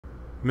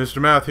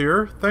Mr. Math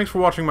here. Thanks for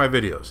watching my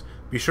videos.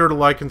 Be sure to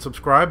like and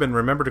subscribe, and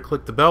remember to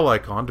click the bell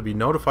icon to be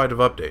notified of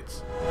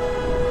updates.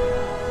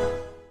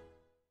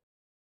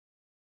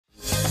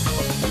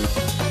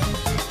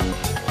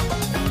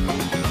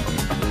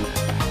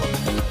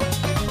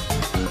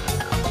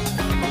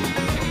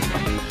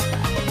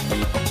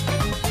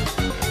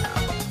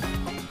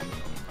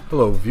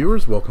 Hello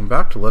viewers, welcome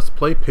back to Let's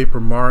Play Paper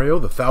Mario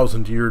the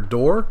Thousand-Year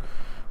Door.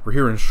 We're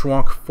here in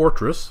Schwank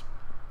Fortress.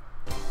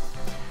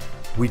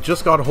 We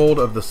just got a hold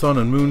of the Sun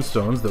and Moon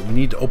Stones that we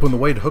need to open the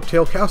way to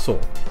Hooktail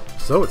Castle.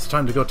 So it's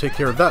time to go take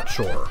care of that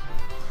chore.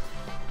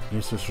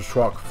 Mr.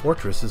 Schwank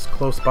Fortress is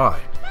close by.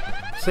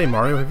 Say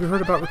Mario, have you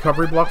heard about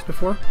recovery blocks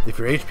before? If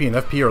your HP and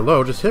FP are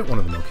low, just hit one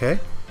of them, okay?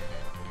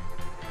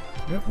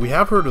 Yep, we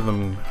have heard of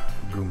them,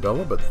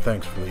 Goombella, but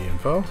thanks for the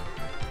info.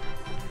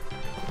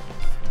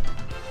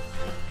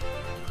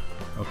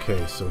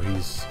 Okay, so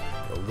he's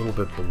a little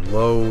bit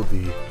below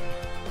the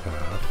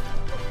path.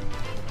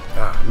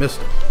 Ah, missed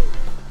him.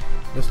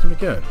 Missed him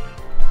again.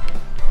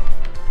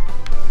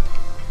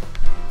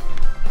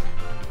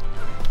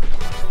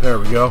 There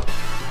we go.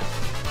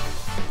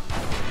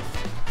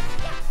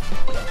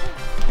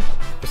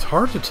 It's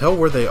hard to tell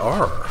where they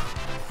are.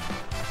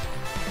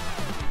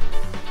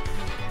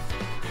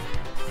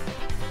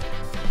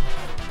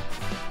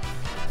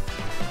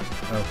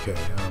 Okay,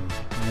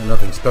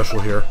 nothing special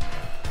here.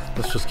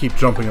 Let's just keep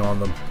jumping on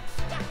them.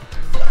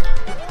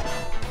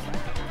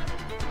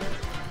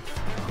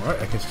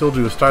 Alright, I can still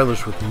do a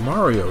stylish with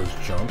Mario's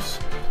jumps,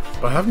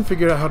 but I haven't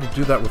figured out how to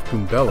do that with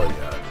Goombella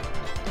yet.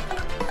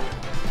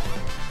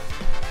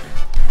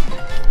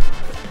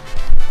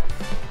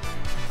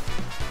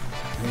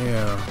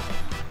 Yeah.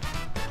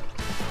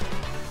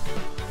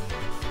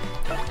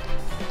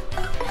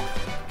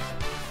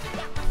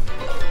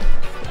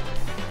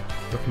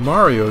 With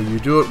Mario, you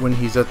do it when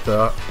he's at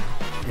the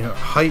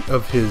height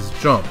of his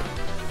jump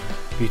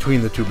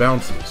between the two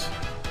bounces.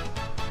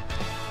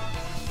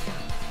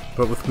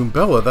 But with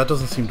Goombella, that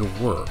doesn't seem to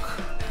work.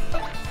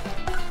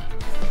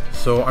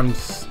 So I'm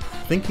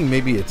thinking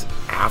maybe it's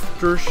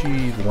after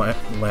she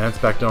lands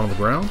back down on the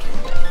ground?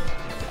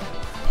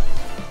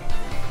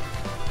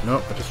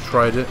 Nope, I just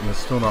tried it and it's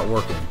still not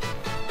working.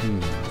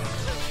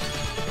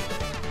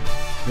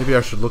 Maybe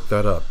I should look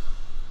that up.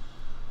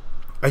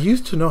 I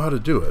used to know how to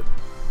do it,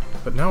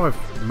 but now I've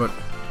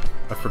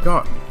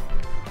forgotten.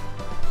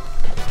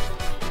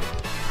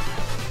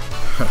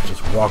 I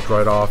just walked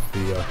right off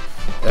the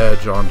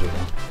edge onto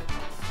him.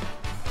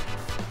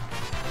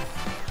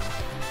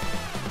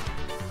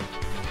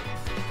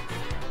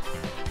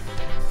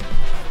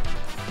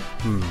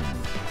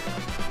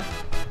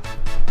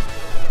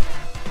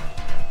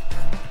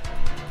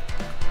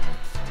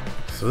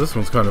 So this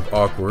one's kind of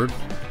awkward.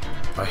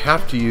 I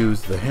have to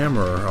use the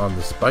hammer on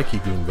the spiky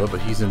Goomba, but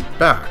he's in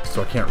back,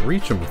 so I can't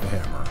reach him with the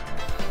hammer.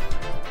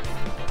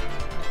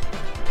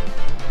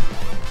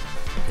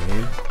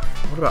 Okay,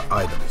 what about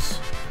items?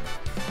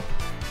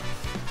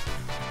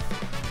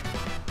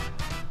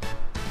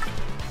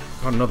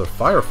 Got another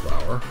fire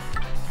flower.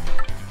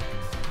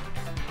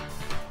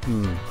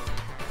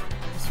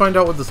 Let's find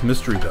out what this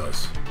mystery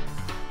does.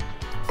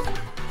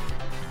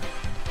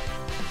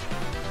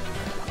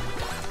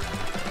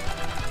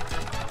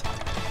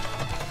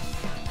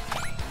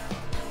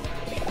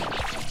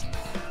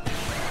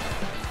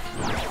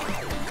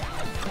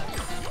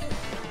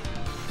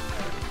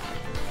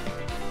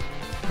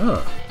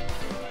 Huh.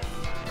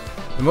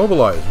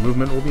 Immobilize.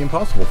 Movement will be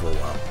impossible for a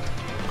while.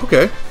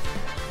 Okay.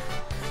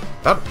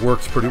 That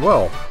works pretty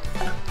well.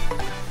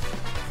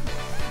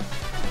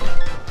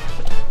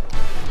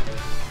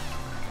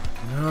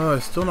 No,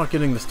 I'm still not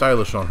getting the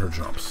stylish on her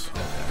jumps.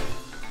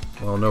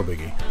 Okay. Well, no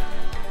biggie.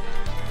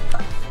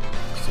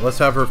 So let's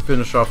have her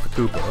finish off the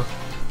Koopa.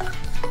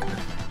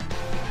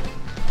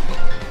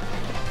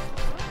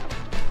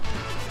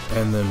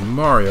 And then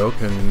Mario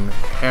can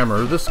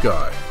hammer this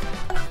guy.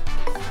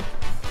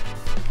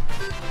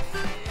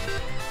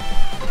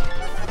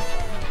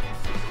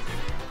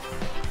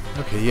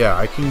 Okay, yeah,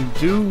 I can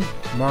do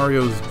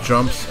Mario's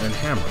jumps and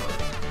hammer,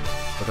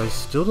 but I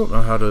still don't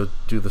know how to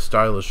do the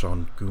stylish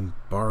on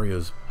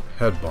Goombaria's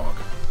head bonk.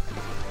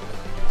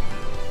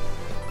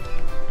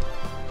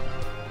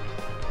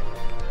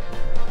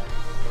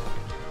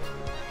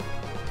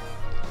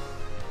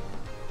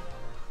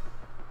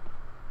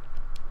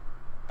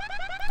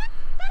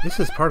 This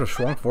is part of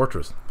Schwank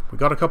Fortress. We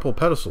got a couple of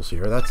pedestals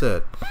here, that's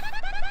it.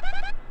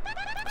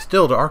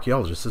 Still, to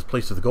archaeologists, this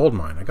place is the gold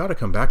mine. I gotta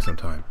come back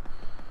sometime.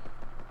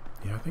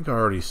 Yeah, I think I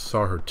already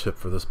saw her tip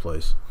for this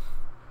place.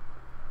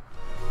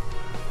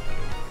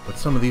 But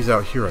some of these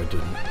out here I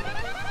didn't.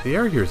 The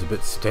air here is a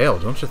bit stale,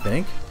 don't you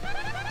think?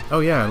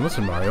 Oh yeah, and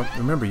listen Mario,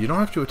 remember you don't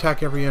have to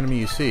attack every enemy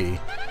you see.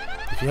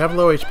 If you have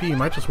low HP, you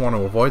might just want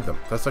to avoid them.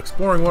 That's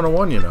exploring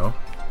 101, you know.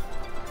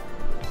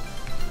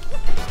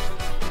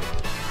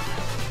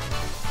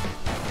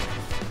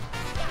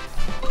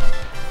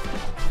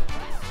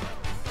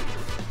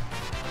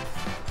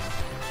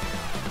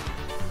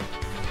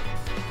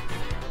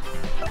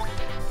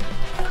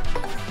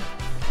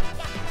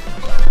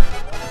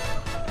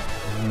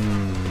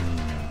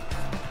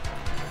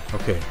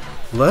 Okay,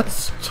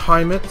 let's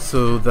time it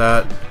so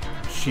that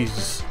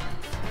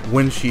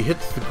when she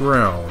hits the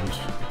ground,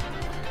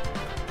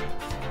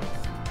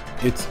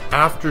 it's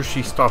after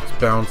she stops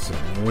bouncing.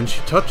 And when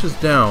she touches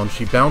down,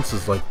 she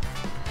bounces like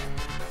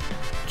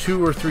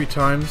 2 or 3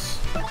 times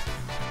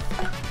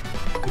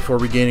before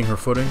regaining her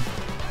footing.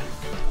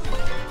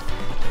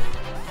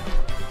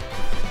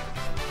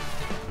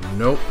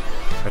 Nope.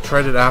 I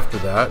tried it after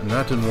that, and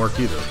that didn't work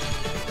either.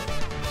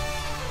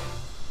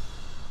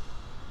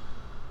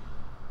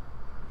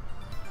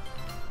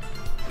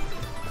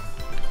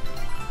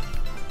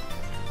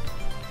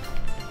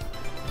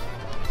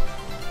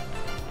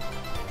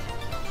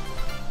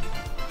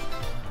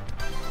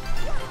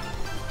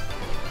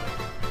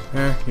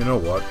 You know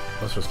what?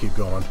 Let's just keep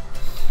going.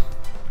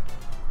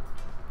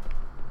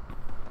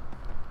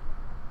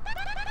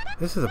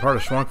 This is a part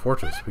of Schwank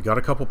Fortress. We got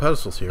a couple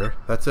pedestals here.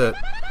 That's it.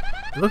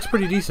 It looks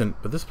pretty decent,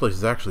 but this place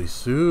is actually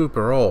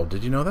super old.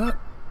 Did you know that?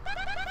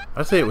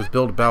 I'd say it was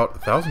built about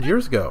 1,000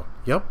 years ago.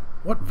 Yep.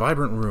 What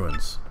vibrant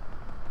ruins.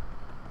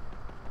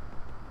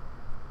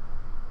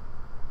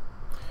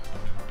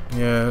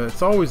 Yeah,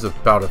 it's always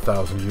about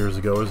 1,000 years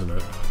ago, isn't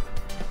it?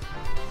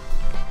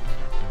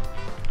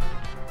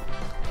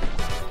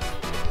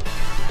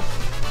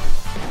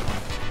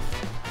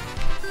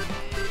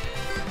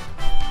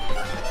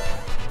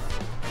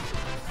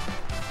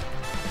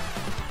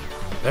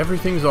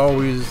 Everything's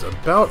always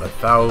about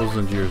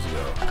 1,000 years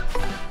ago.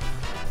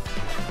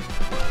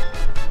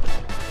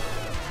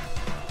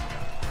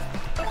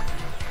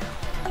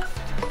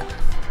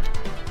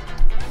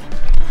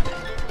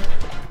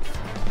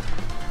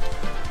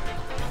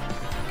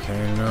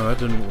 Okay, no, that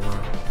didn't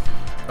work.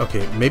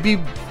 Okay, maybe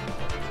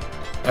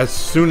as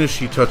soon as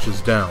she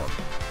touches down.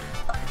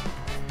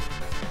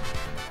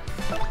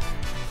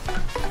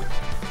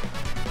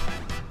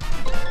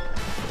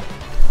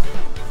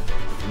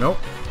 Nope.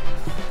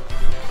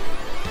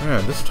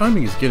 Man, this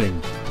timing is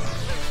getting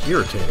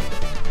irritating.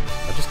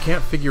 I just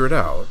can't figure it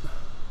out.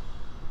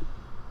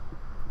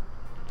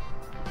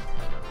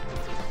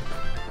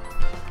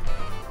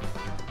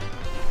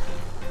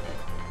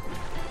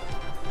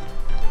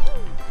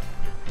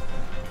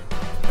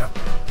 Yeah.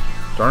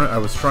 Darn it, I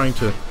was trying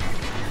to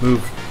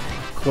move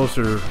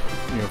closer,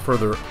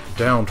 further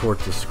down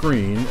towards the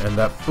screen, and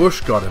that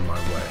bush got in my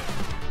way.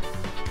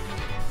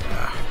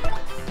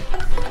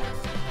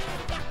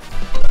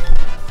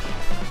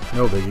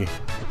 No biggie.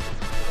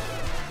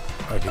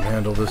 I can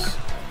handle this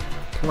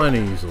plenty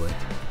easily.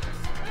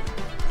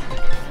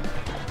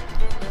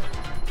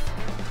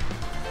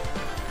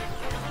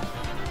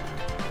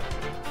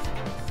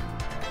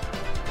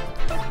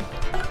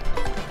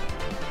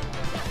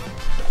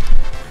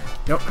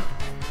 Yep.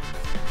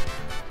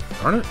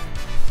 Darn it.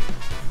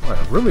 Boy,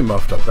 I really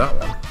muffed up that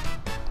one.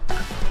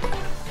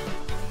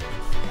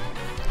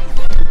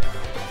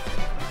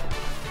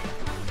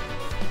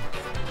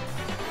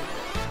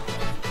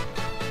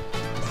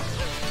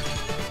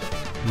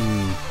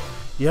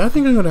 Yeah, I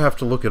think I'm going to have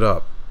to look it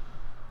up.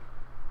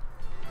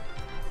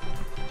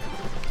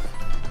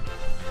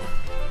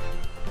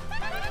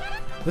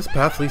 This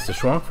path leads to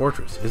Schwank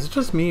Fortress. Is it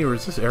just me, or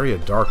is this area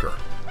darker?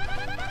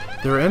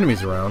 There are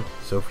enemies around,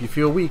 so if you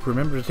feel weak,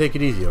 remember to take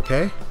it easy,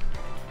 okay?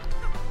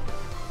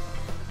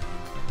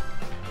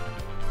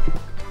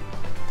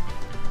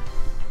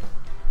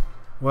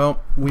 Well,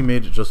 we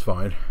made it just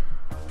fine.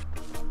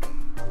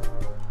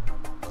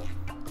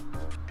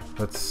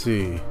 Let's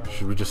see.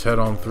 Should we just head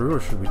on through, or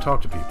should we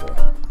talk to people?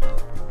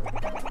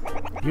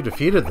 You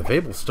defeated the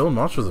fabled stone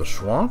monsters of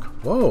Schwank?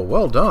 Whoa,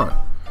 well done.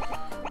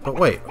 But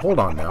wait, hold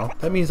on now.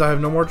 That means I have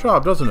no more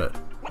job, doesn't it?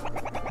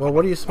 Well,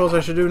 what do you suppose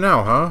I should do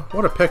now, huh?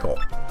 What a pickle.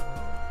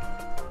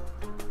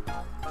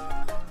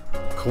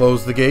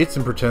 Close the gates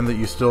and pretend that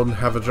you still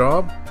have a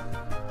job?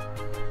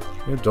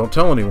 Yeah, don't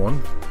tell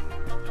anyone.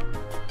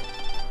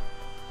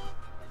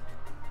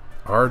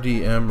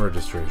 RDM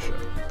registration.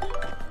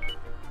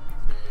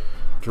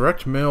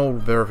 Direct mail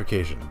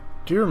verification.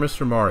 Dear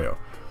Mr. Mario,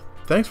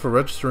 thanks for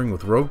registering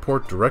with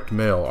Rogueport Direct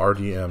Mail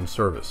RDM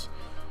service.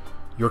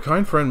 Your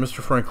kind friend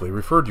Mr. Franklin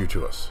referred you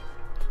to us.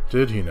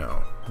 Did he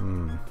now?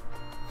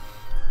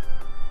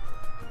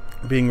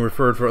 Being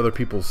referred for other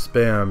people's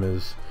spam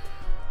is...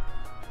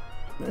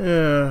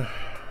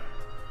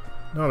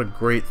 not a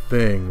great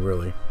thing,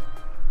 really.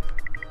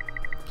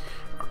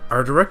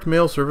 Our direct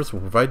mail service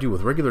will provide you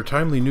with regular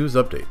timely news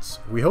updates.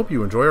 We hope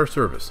you enjoy our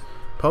service.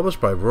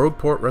 Published by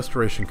Rogueport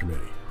Restoration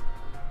Committee.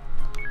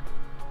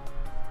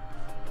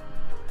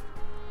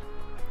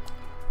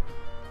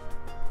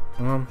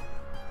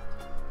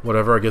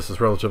 Whatever, I guess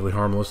it's relatively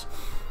harmless.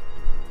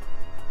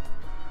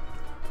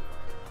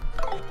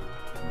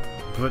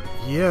 But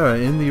yeah,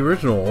 in the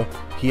original,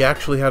 he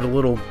actually had a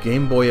little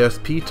Game Boy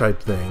SP type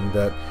thing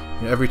that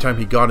every time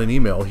he got an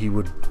email, he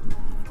would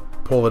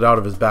pull it out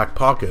of his back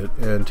pocket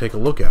and take a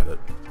look at it.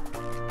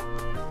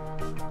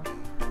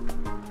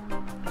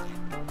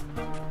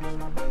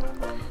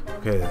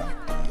 Okay,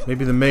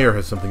 maybe the mayor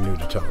has something new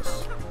to tell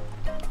us.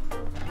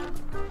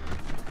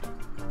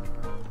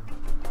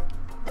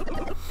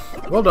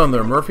 Well done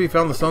there, Murphy.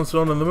 Found the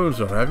Sunstone and the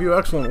Moonstone. Have you?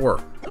 Excellent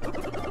work.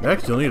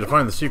 Next, you'll need to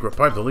find the secret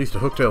pipe that leads to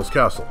Hooktail's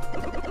castle.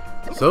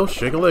 So,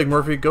 shake a leg,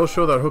 Murphy. Go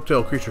show that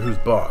Hooktail creature who's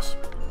boss.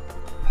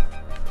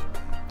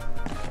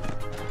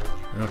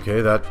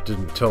 Okay, that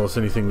didn't tell us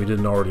anything we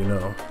didn't already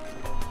know.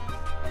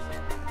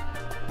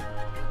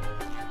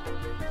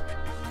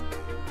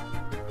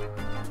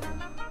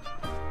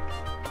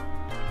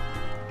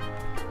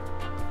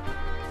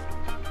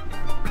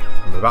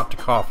 I'm about to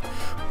cough.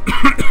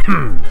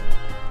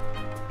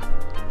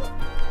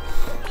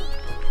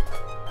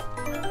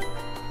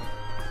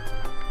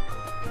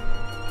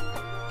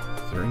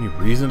 Is there any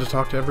reason to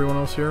talk to everyone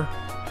else here?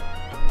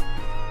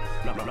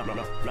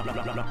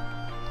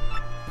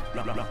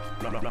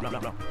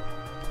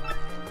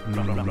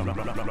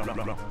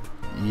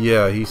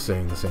 Yeah, he's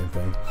saying the same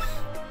thing.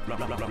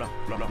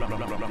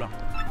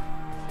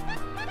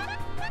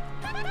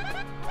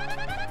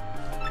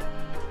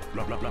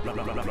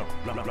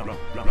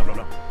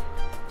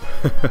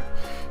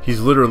 He's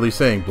literally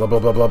saying blah blah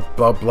blah blah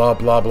blah blah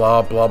blah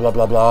blah blah blah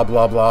blah blah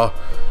blah blah.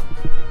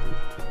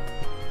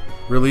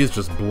 Really is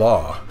just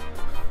blah.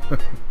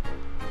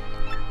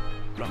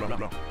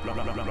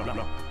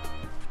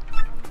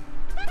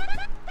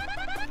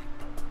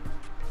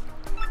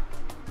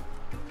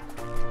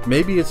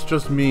 Maybe it's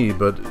just me,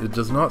 but it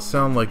does not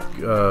sound like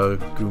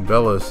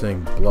Goombella is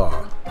saying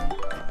blah.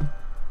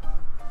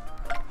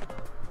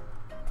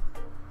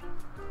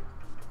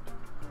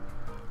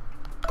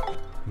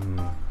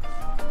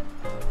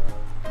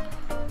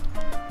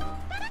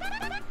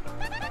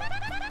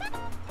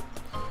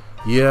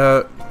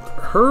 Yeah,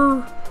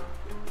 her,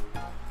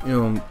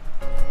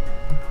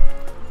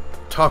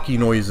 talky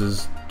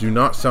noises do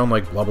not sound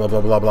like blah blah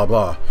blah blah blah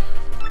blah.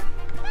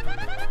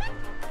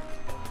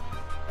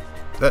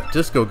 That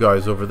disco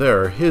guy's over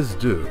there, his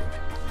do.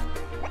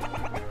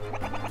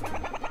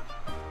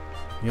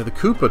 The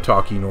Koopa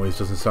talky noise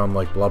doesn't sound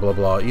like blah blah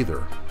blah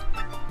either.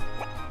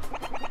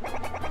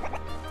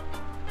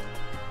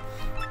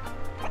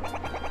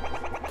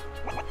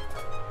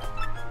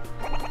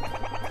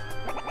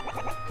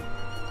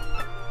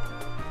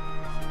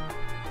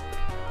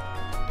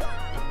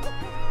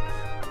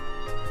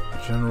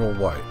 General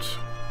White.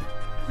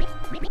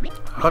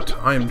 Hut,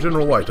 I am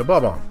General White, a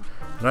Bob-omb,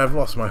 and I have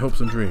lost my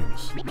hopes and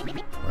dreams.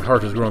 My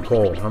heart has grown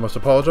cold. I must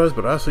apologize,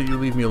 but I ask that you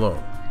leave me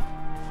alone.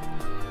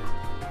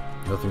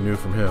 Nothing new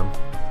from him.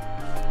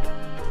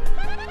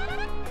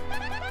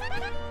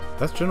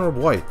 That's General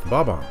White, the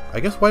Bob-omb. I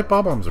guess white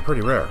Bob-ombs are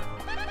pretty rare.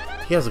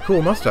 He has a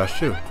cool mustache,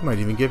 too. He might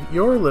even give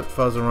your lip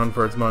fuzz a run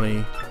for its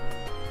money.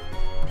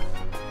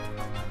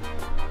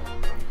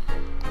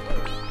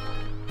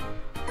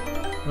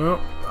 Well,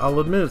 I'll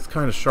admit it's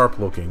kind of sharp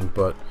looking,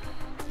 but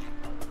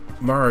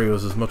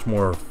Mario's is much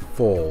more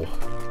full.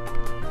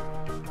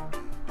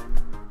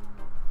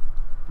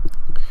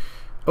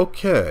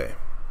 Okay.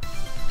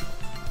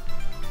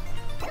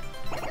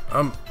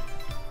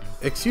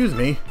 Excuse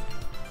me.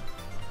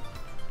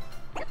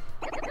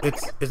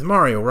 It's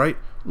Mario, right?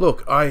 Look,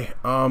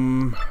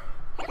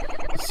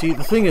 see,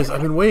 the thing is,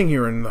 I've been waiting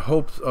here in the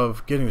hopes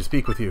of getting to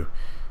speak with you.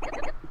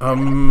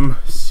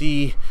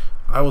 See,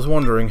 I was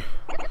wondering,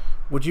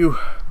 would you...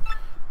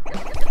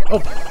 Oh,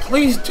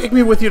 please take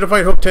me with you to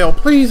fight Hooktail.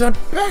 Please, I'm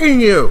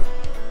begging you!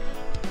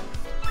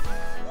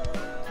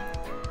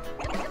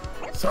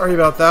 Sorry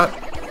about that.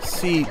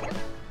 See,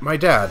 my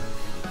dad,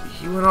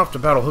 he went off to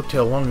battle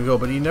Hooktail long ago,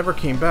 but he never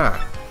came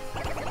back.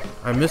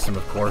 I miss him,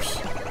 of course.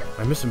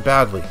 I miss him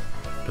badly.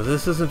 But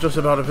this isn't just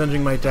about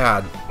avenging my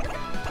dad.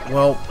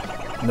 Well,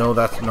 no,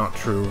 that's not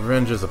true.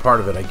 Revenge is a part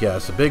of it, I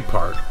guess. A big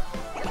part.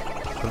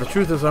 But the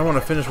truth is, I want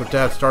to finish what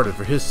Dad started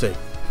for his sake.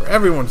 For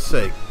everyone's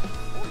sake.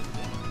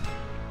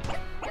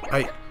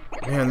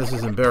 Man, this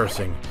is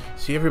embarrassing.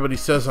 See, everybody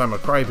says I'm a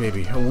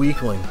crybaby, a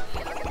weakling.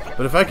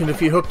 But if I can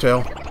defeat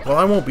Hooktail, well,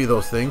 I won't be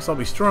those things. I'll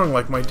be strong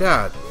like my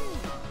dad.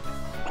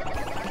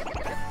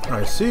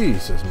 I see,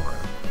 says Mario.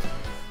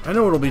 I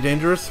know it'll be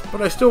dangerous,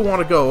 but I still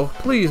want to go.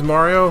 Please,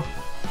 Mario.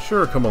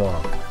 Sure, come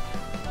along.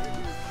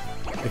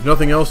 If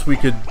nothing else, we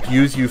could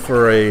use you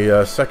for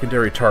a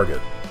secondary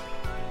target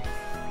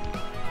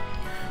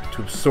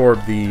to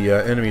absorb the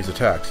enemy's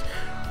attacks.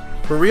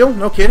 For real?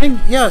 No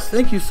kidding? Yes,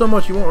 thank you so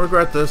much. You won't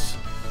regret this.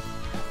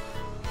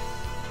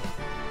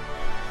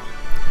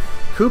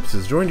 Koops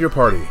has joined your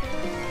party.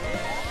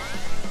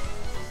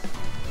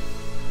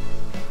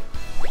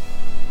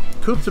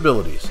 Koops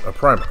abilities. A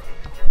primer.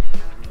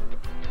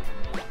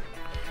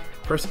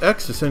 Press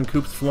X to send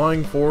Koops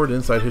flying forward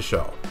inside his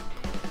shell.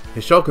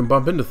 His shell can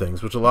bump into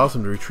things, which allows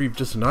him to retrieve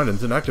distant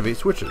items and activate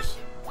switches.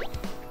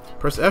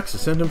 Press X to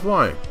send him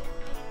flying.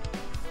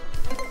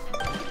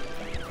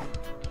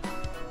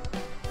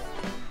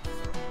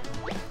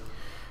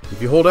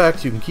 If you hold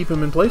X, you can keep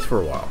him in place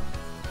for a while.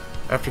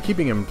 After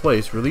keeping him in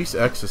place, release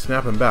X to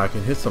snap him back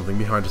and hit something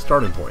behind a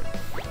starting point.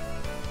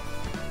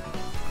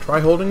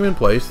 Try holding him in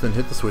place, then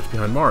hit the switch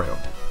behind Mario.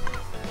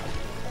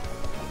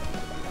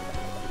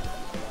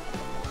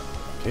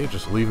 Okay,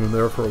 just leave him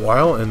there for a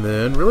while and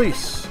then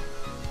release.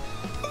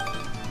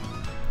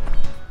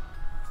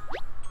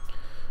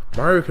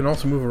 Mario can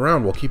also move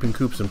around while keeping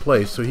Koops in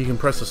place, so he can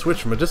press the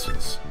switch from a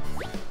distance.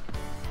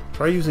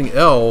 Try using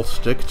L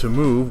stick to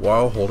move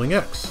while holding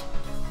X.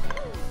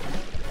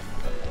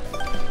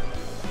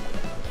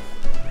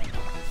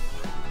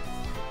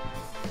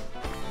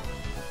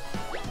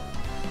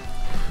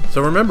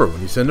 So remember,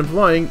 when you send him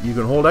flying, you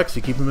can hold X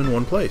to keep him in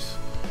one place.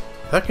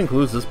 That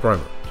concludes this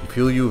primer. Do you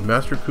feel you have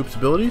mastered Koops'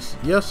 abilities?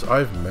 Yes,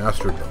 I've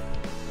mastered them.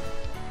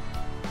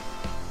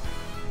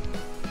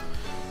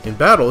 In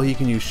battle, he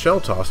can use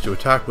Shell Toss to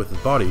attack with his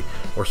body,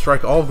 or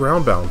strike all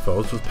ground-bound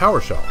foes with Power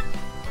Shell.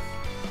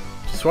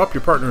 To swap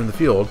your partner in the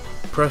field,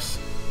 press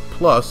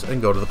plus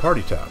and go to the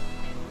Party tab.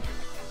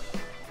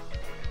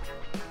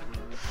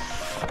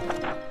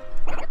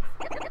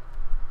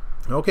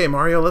 Okay,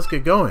 Mario, let's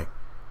get going.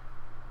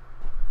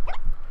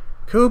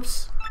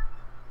 Koops!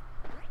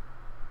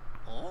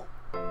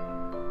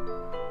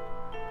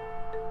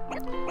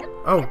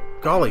 Oh,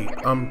 golly,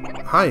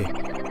 hi.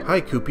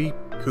 Hi, Koopy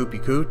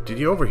Koo. Did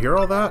you overhear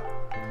all that?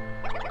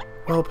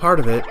 Well, part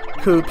of it.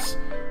 Koops,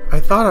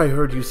 I thought I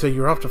heard you say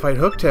you're off to fight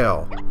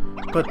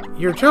Hooktail. But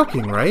you're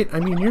joking, right?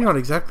 I mean, you're not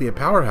exactly a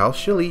powerhouse.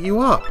 She'll eat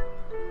you up.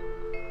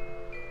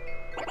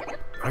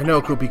 I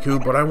know, Koopy Koo,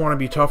 but I want to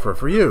be tougher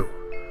for you.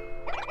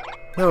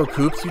 No,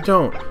 Koops, you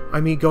don't. I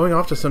mean, going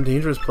off to some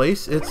dangerous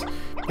place, it's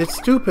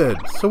stupid.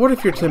 So what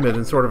if you're timid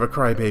and sort of a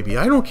crybaby?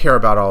 I don't care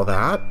about all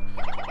that.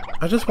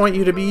 I just want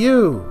you to be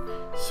you.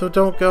 So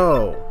don't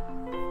go.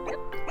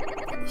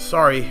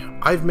 Sorry,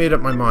 I've made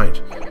up my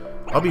mind.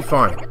 I'll be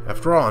fine.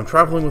 After all, I'm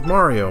traveling with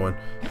Mario and...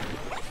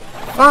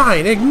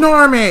 Fine,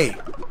 ignore me!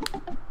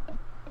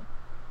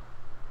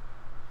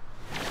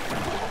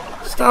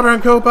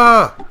 Stubborn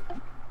Koopa!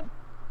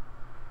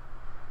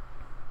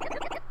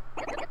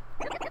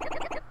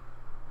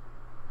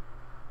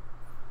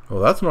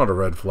 Well, that's not a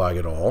red flag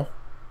at all.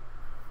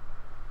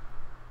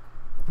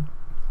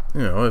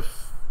 You know,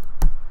 if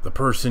the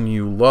person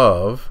you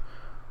love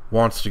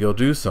wants to go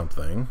do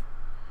something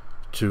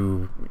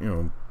to, you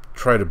know,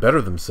 try to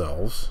better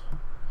themselves,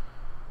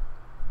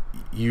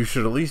 you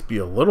should at least be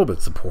a little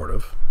bit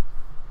supportive.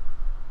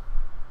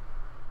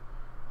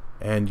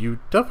 And you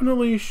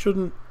definitely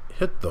shouldn't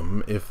hit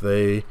them if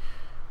they,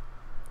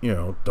 you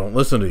know, don't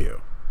listen to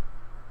you.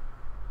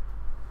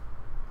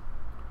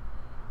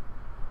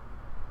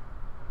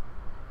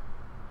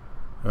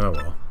 Oh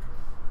well.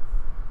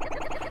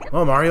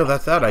 Well, Mario,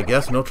 that's that, I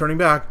guess. No turning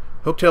back.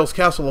 Hooktail's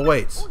Castle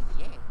awaits.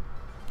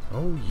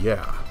 Oh,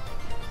 yeah.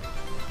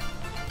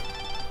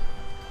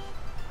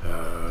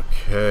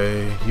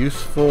 Okay,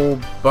 useful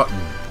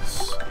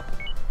buttons.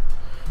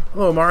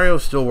 Hello, Mario.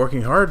 Still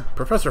working hard?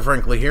 Professor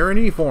Frankly here in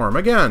E-form,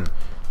 again.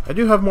 I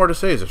do have more to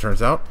say, as it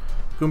turns out.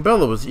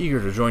 Goombella was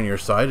eager to join your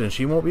side, and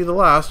she won't be the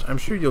last. I'm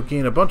sure you'll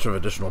gain a bunch of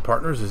additional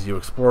partners as you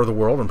explore the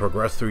world and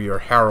progress through your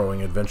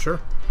harrowing adventure.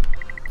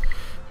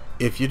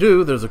 If you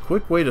do, there's a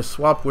quick way to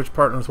swap which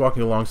partner is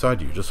walking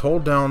alongside you. Just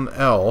hold down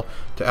L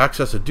to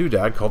access a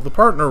doodad called the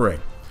Partner Ring.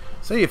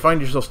 Say you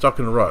find yourself stuck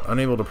in a rut,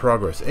 unable to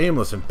progress,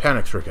 aimless and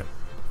panic-stricken.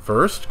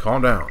 First,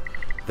 calm down.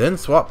 Then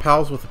swap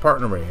pals with the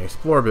Partner Ring,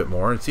 explore a bit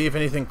more, and see if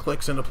anything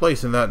clicks into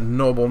place in that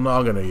noble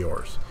noggin of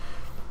yours.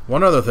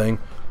 One other thing,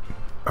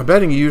 I'm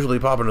betting you usually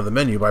pop into the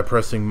menu by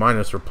pressing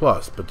minus or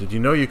plus, but did you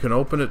know you can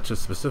open it to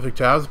specific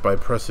tabs by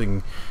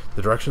pressing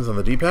the directions on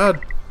the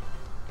D-pad?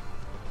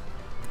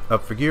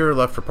 Up for gear,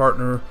 left for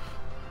partner,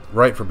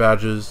 right for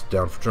badges,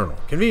 down for journal.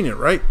 Convenient,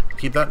 right?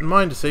 Keep that in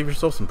mind to save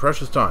yourself some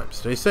precious time.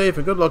 Stay safe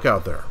and good luck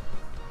out there.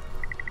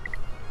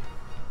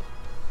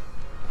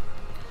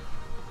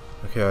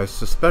 Okay, I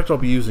suspect I'll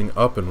be using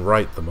up and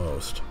right the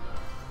most.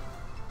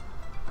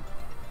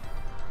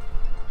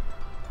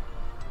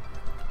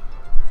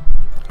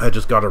 I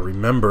just gotta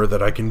remember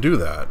that I can do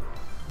that.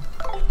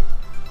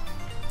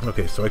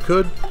 Okay, so I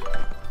could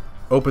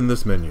open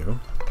this menu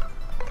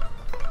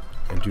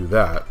and do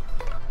that.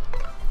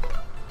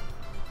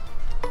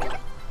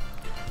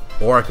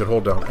 Or I could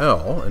hold down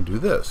L and do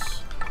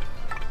this.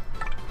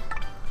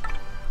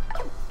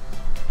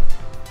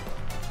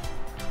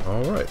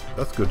 Alright,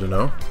 that's good to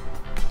know.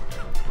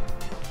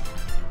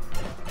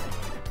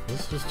 Does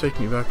this just take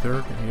me back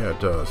there? Yeah, it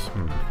does.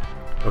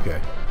 Okay,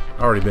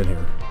 already been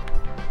here.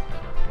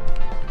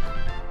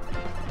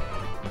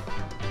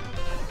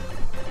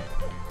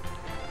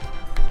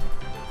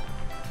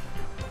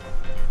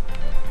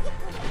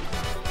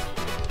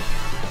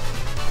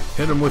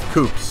 Hit him with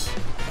Koops.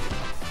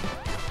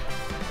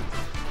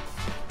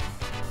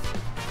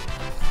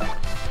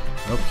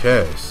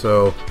 Okay,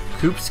 so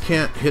Koops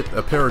can't hit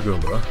a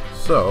Paragoomba,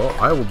 so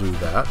I will do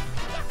that.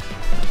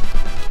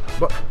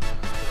 But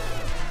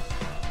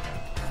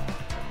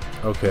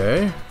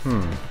okay,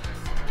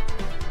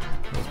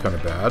 that's kind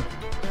of bad.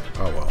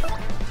 Oh well.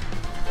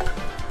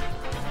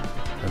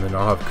 And then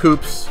I'll have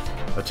Koops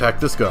attack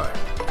this guy.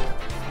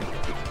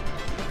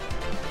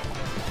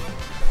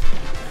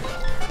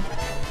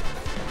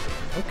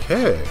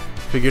 Okay,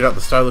 figured out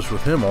the stylish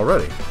with him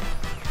already.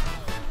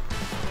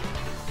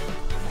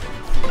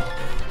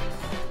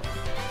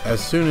 As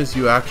soon as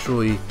you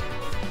actually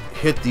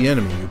hit the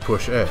enemy, you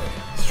push A.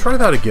 Let's try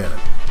that again.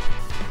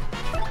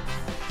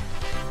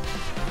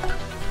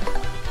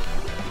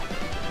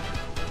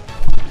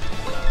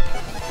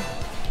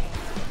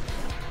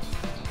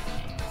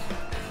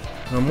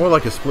 No, more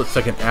like a split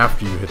second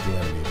after you hit the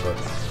enemy, but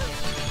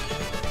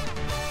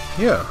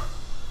yeah,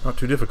 not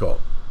too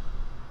difficult.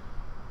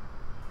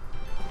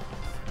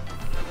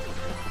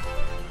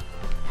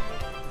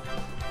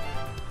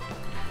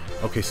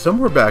 Okay,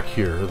 somewhere back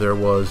here there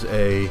was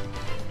a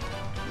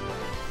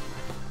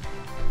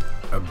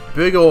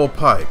big old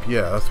pipe.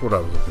 Yeah, that's what I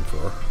was looking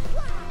for.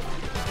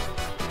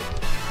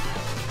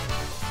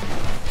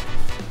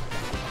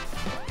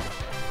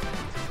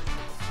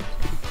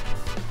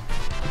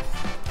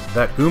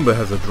 That Goomba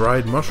has a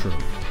dried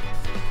mushroom.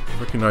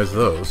 Recognize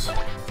those.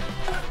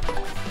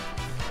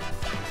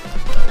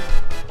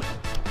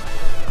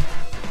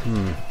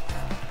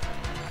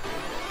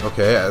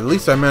 Okay, at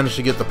least I managed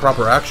to get the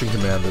proper action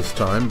command this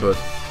time, but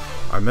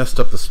I messed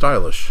up the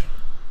stylish.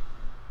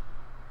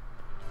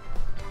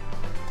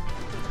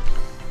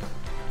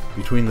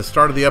 Between the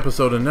start of the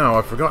episode and now,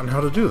 I've forgotten how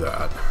to do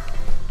that.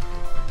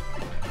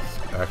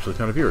 It's actually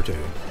kind of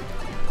irritating.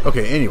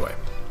 Okay, anyway.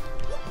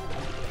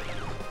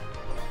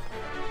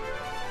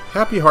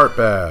 Happy Heart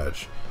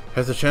Badge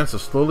has a chance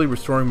of slowly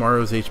restoring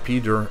Mario's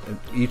HP during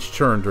each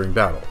turn during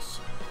battles.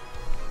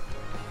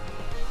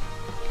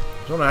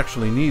 Don't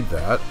actually need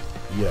that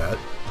yet.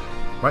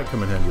 Might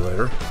come in handy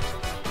later.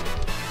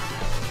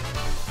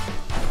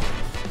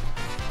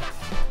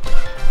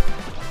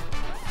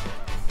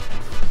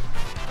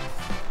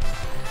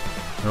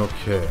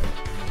 Okay,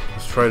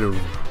 let's try to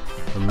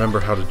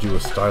remember how to do a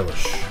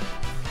stylish.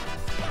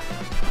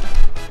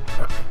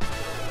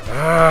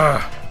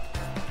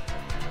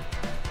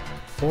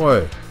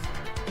 Boy,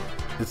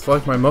 it's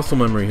like my muscle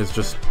memory has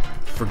just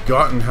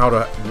forgotten how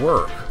to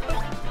work.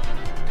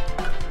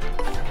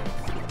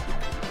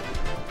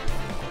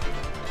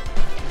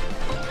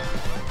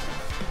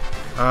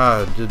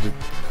 Did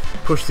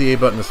push the A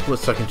button a split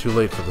second too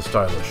late for the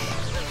stylish.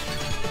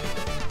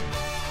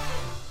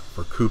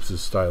 For Koops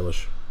is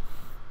stylish.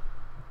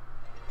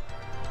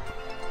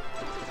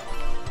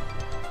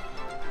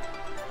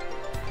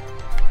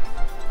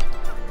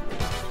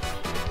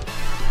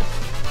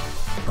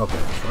 Okay,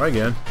 try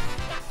again.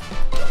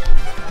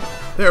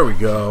 There we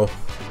go.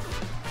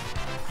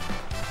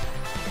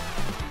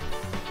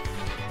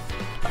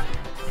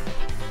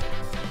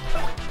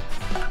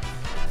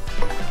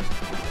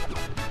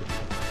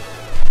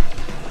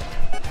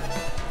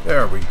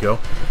 There we go.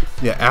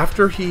 Yeah,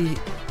 after he...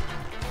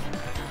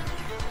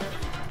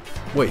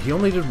 Wait, he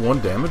only did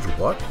 1 damage?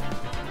 What?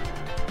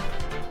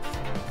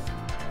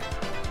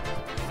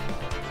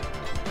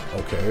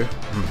 Okay.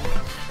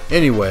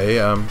 Anyway,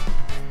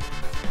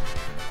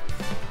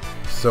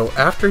 so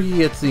after he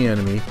hits the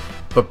enemy,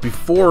 but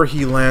before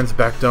he lands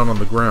back down on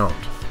the ground.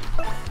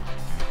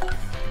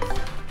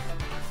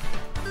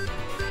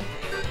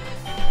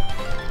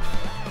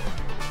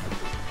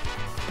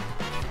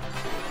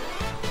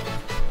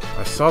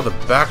 I saw the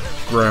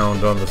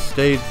background on the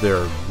stage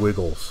there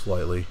wiggle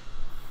slightly.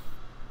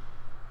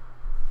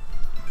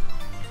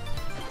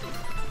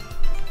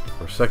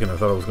 For a second I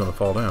thought I was going to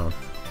fall down.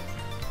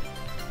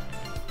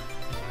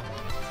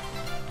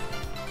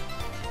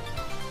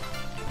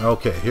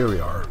 Okay, here we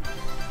are.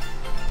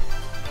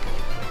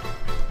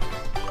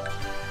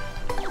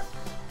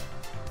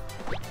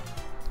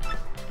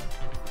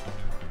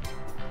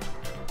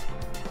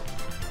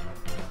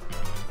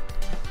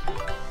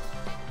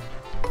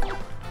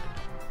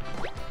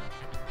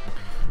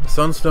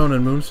 Sunstone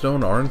and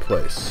Moonstone are in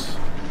place.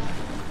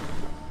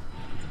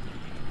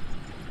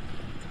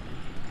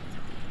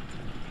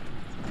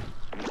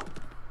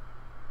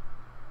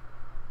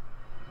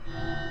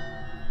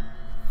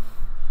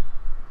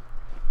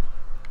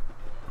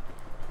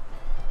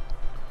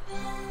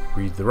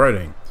 Read the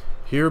writing.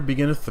 Here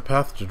beginneth the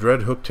path to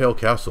dread Hooktail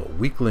Castle.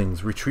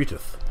 Weaklings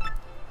retreateth.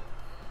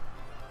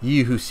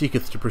 Ye who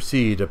seeketh to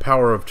proceed, a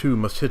power of 2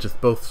 must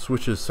hitteth both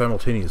switches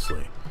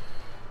simultaneously.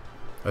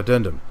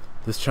 Addendum.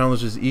 This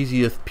challenge is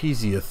easieth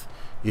peasieth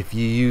if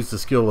ye use the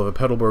skill of a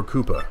Petalburg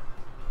Koopa.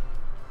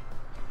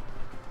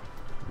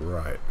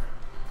 Right.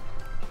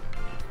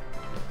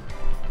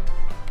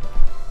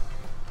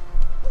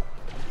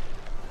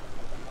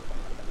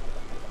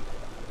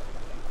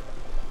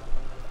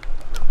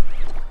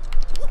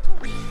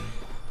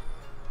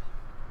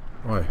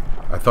 Boy,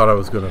 I thought I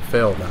was going to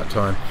fail that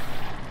time.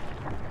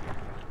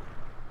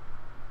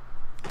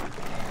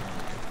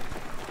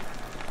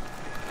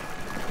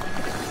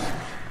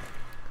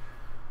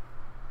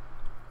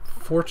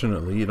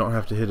 Fortunately, you don't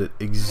have to hit it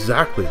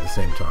exactly at the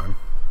same time.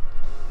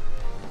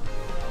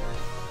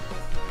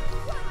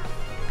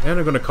 And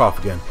I'm going to cough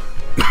again.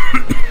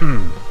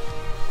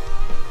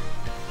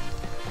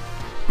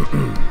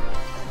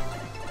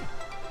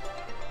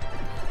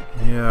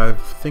 Yeah, I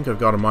think I've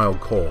got a mild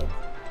cold.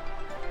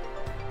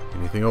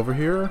 Anything over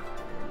here?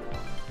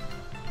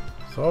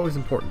 It's always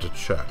important to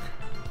check.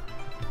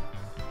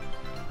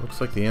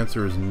 Looks like the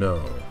answer is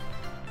no.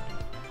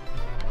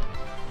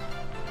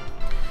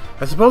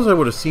 I suppose I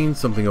would have seen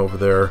something over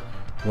there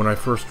when I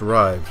first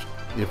arrived,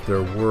 if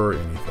there were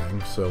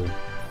anything, so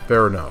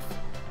fair enough.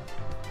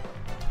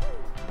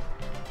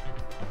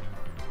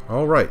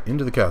 Alright,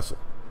 into the castle.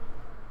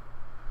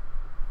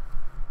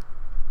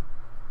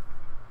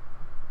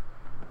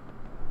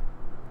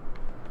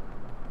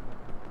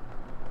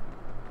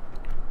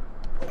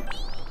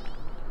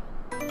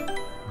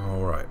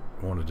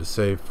 to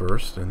save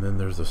first, and then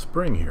there's a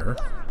spring here.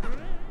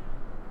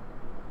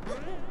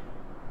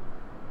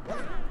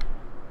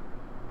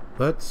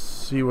 Let's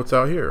see what's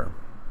out here.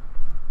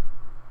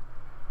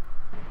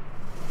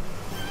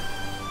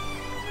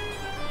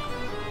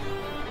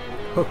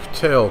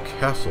 Hooktail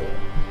Castle.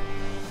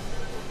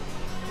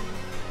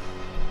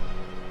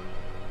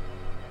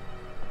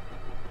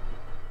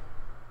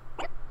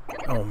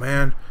 Oh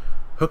man,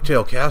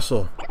 Hooktail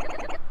Castle.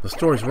 The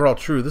stories were all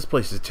true. This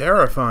place is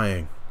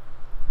terrifying.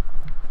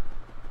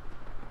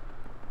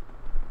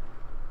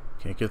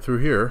 Can't get through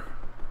here.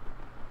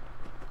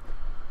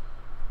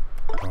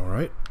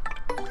 Alright.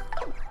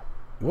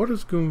 What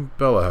does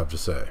Goombella have to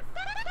say?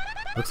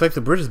 Looks like the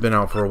bridge has been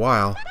out for a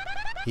while.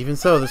 Even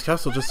so, this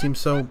castle just seems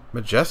so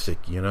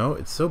majestic, you know?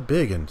 It's so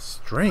big and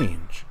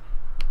strange.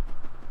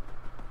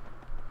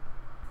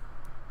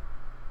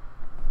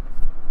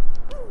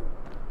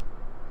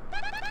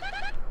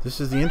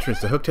 This is the entrance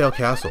to Hooktail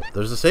Castle.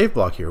 There's a save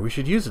block here. We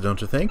should use it,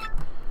 don't you think?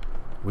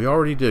 We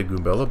already did,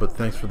 Goombella, but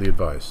thanks for the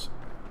advice.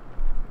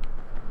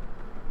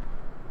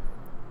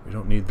 We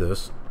don't need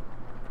this.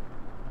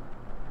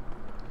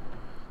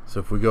 So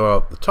if we go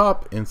out the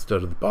top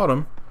instead of the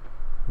bottom,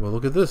 well,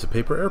 look at this, a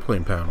paper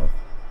airplane panel.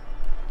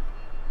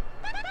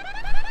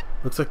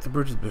 Looks like the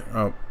bridge is big.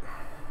 Oh.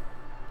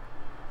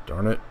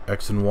 Darn it.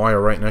 X and Y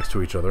are right next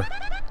to each other.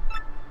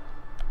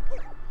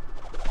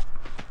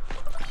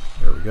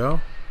 There we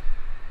go.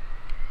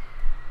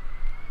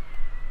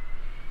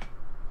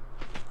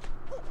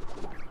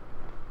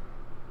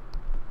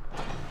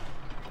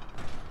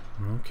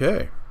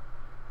 Okay.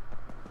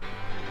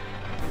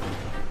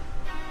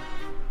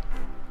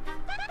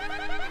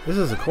 This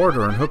is a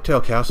corridor in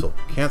Hooktail Castle.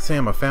 Can't say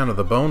I'm a fan of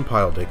the bone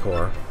pile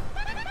decor.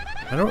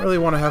 I don't really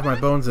want to have my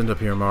bones end up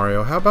here,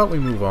 Mario. How about we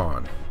move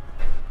on?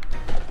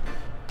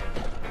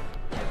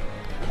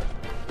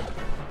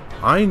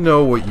 I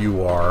know what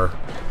you are.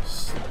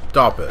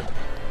 Stop it.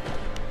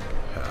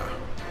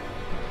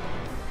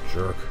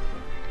 Jerk.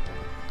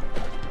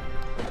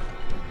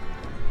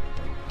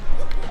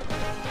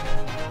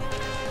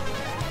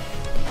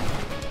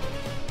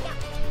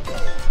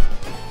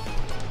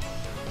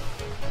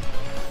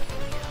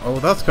 Oh,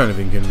 that's kind of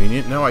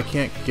inconvenient. Now I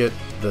can't get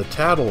the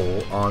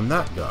tattle on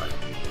that guy.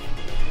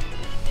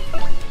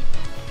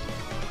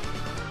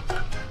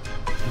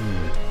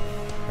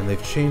 And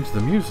they've changed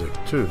the music,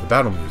 too. The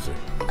battle music.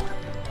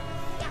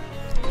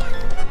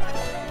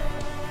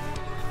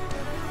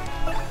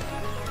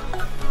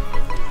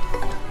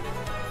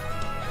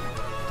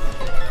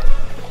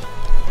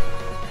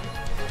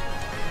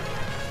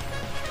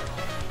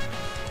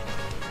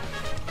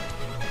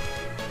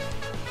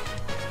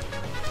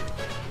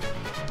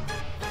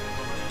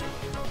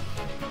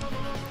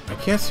 I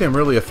can't say I'm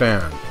really a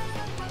fan.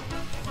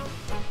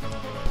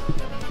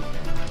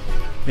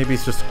 Maybe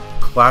it's just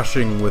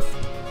clashing with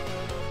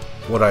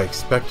what I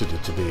expected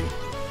it to be.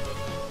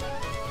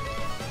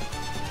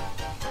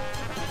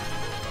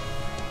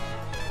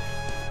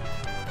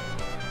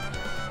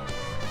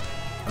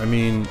 I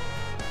mean,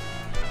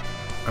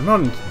 I'm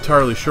not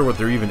entirely sure what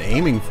they're even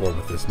aiming for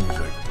with this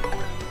music.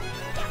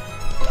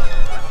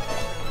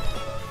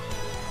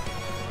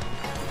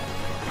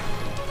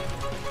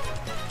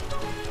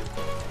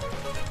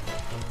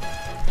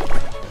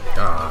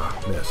 Ah,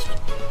 missed.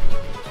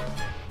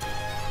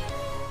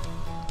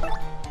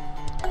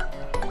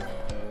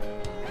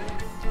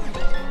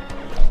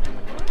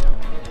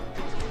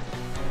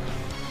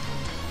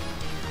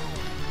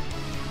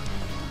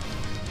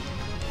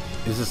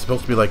 Is this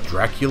supposed to be like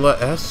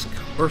Dracula-esque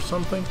or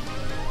something?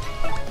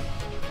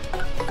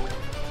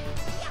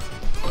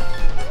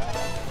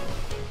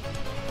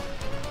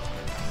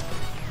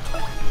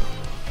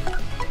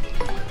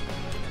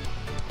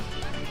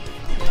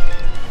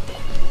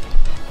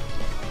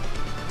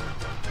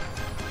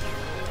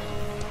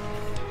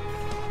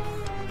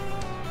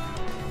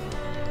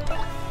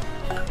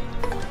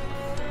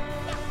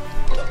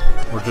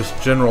 Or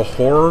just general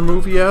horror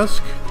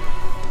movie-esque?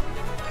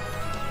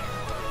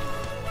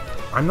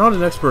 I'm not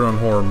an expert on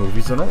horror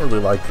movies. I don't really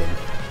like them.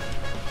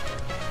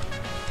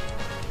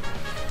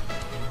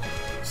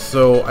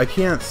 So I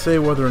can't say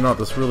whether or not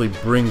this really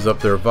brings up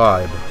their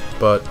vibe,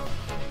 but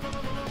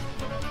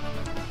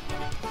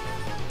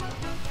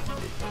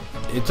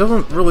it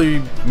doesn't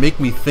really make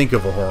me think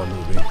of a horror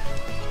movie.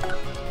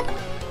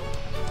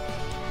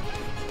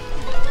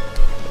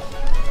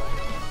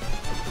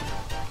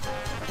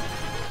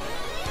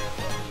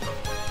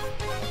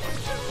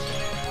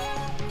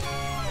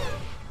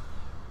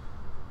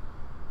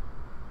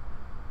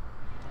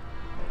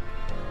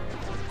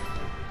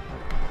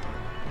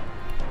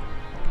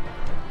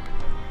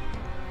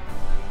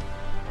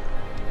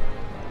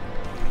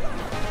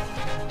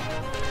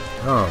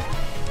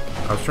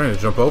 Oh, I was trying to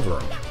jump over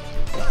him.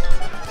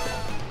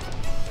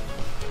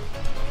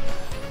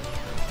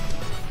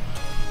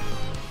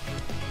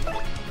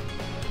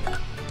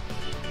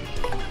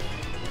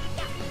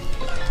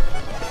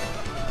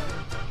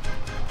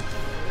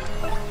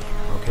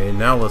 Okay,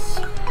 now let's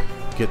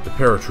get the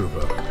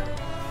paratrooper.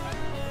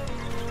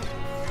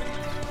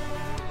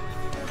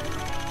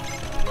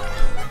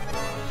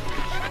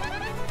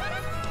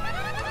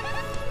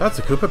 That's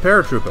a Koopa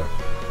Paratroopa.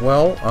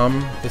 Well,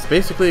 it's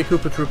basically a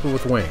Koopa Troopa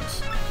with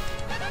wings.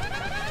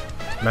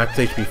 Max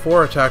HP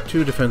 4, attack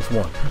 2, defense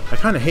 1. I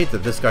kinda hate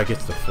that this guy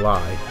gets to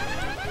fly.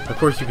 Of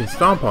course, you can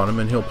stomp on him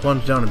and he'll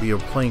plunge down and be a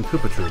plain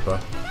Koopa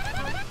Troopa.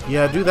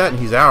 Yeah, do that and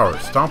he's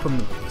ours.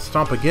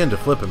 Stomp again to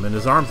flip him and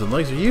his arms and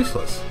legs are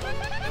useless.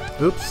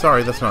 Oops,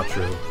 sorry, that's not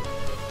true.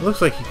 It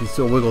looks like you can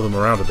still wiggle them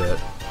around a bit.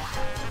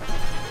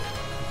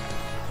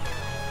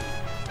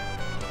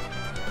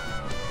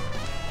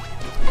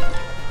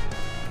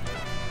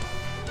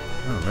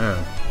 Oh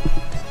man.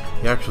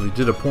 He actually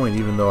did a point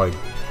even though I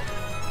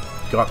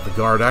got the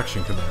guard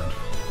action command.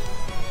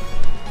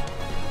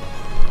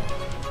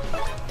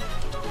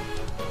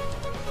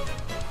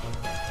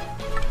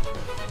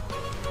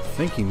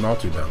 Thinking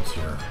multi-bounce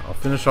here. I'll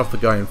finish off the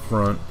guy in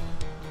front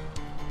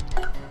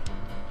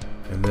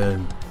and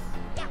then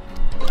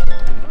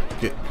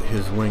get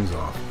his wings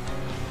off.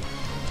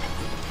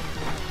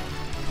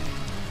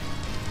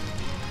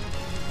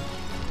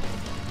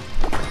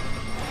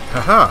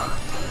 Haha!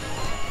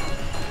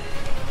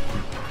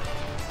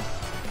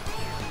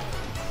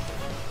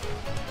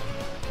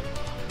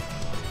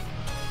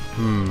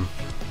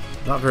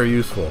 Not very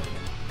useful.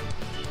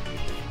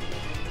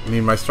 I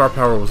mean, my star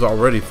power was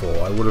already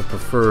full. I would have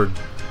preferred,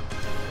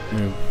 you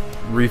know,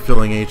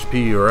 refilling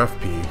HP or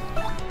FP.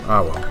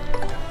 Ah well.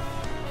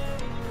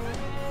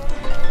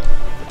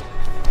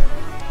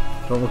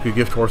 Don't look a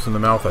gift horse in the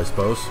mouth, I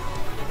suppose.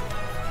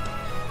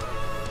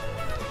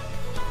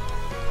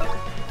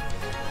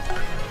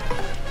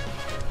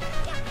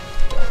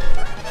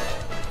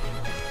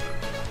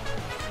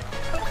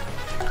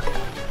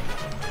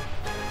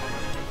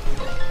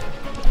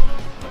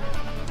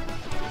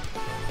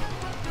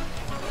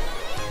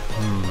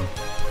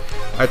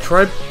 I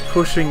tried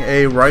pushing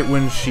A right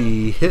when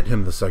she hit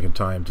him the second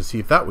time to see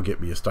if that would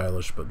get me a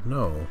stylish, but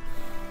no.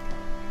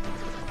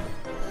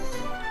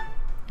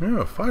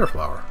 Oh, Fire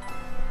Flower.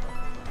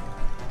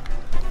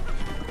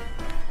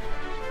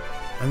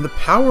 And the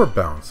Power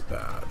Bounce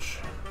badge.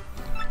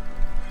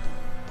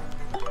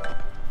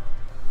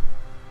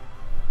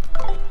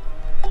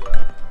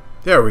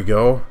 There we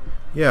go.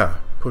 Yeah,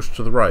 push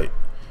to the right.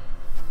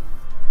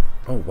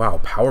 Oh wow,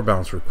 Power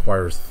Bounce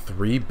requires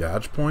 3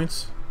 badge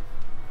points?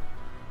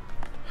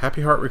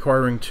 Happy Heart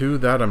requiring 2,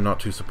 that I'm not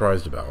too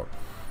surprised about.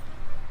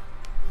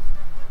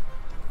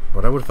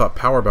 But I would have thought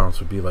Power Bounce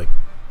would be like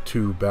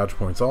 2 badge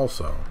points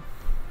also.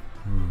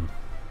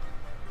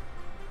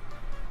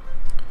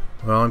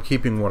 Well, I'm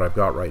keeping what I've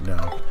got right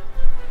now.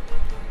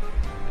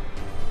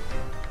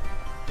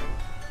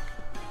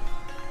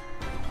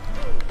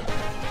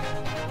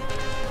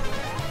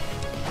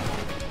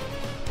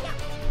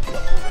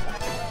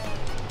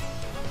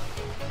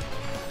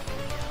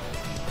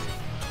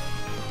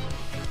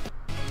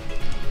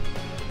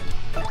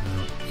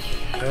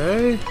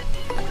 Okay.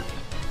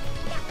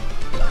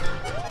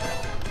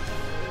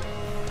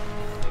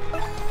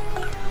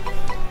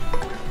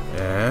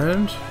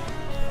 And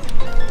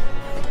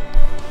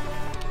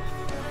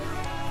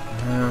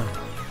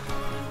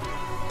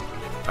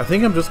I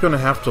think I'm just going to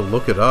have to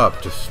look it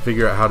up to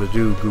figure out how to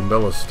do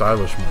Goombella's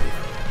stylish move.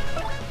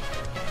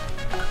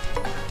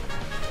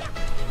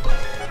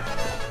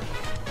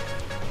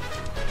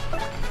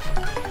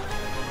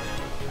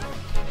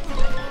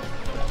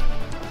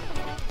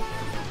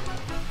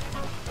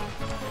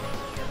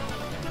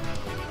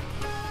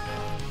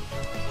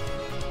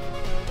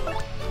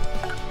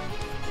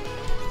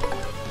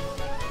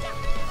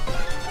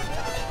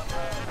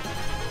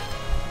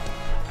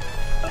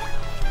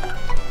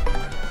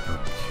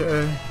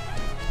 Okay.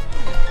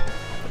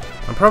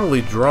 I'm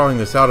probably drawing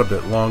this out a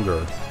bit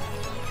longer,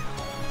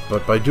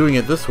 but by doing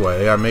it this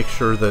way, I make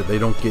sure that they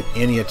don't get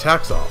any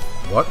attacks off.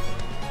 What?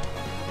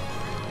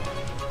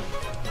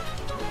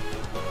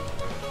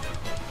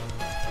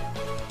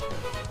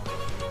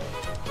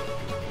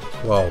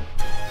 Well,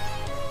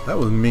 that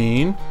was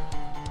mean,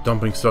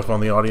 dumping stuff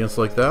on the audience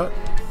like that.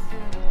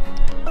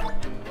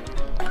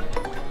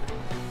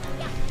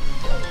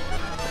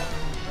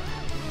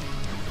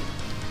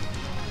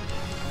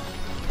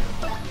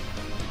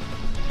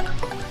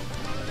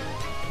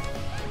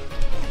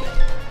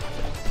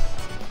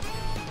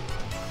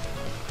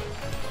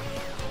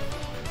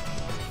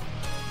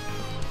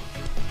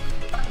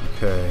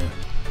 Okay,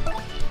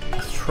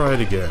 let's try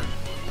it again.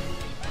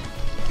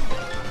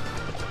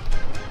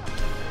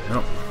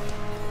 Nope.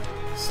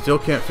 Still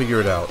can't figure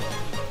it out.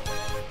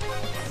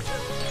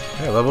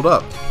 Okay, leveled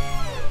up.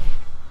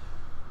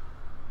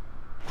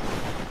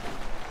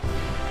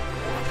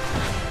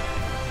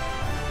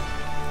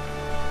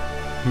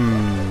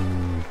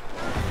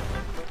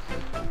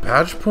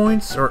 Badge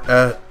points or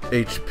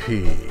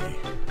HP?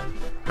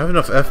 I have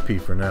enough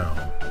FP for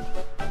now.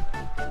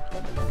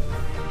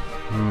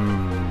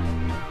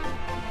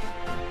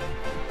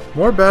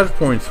 More badge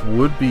points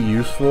would be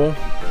useful.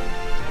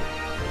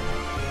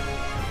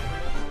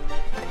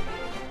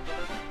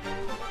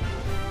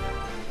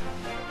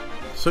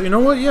 So you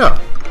know what? Yeah.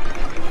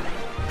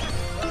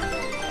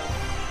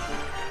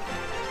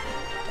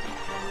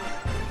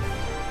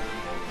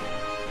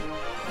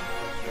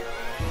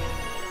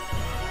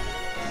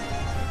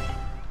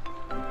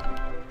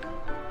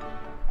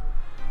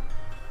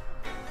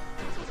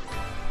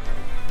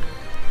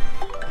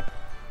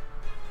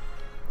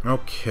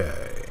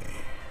 Okay.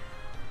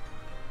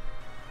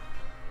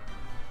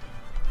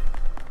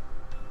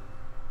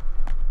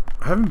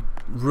 I haven't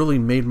really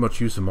made much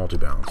use of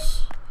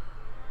multi-bounce.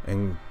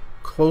 And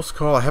close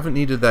call, I haven't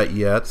needed that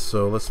yet,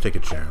 so let's take a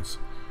chance.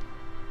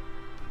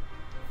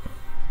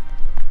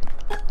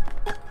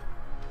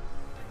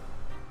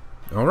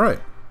 Alright.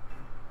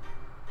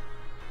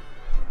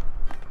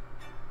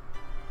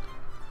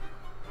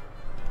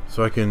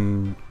 So I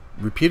can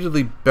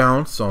repeatedly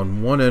bounce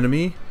on one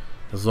enemy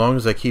as long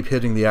as I keep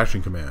hitting the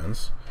action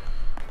commands.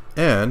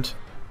 And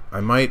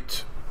I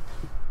might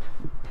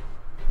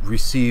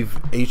receive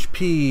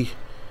HP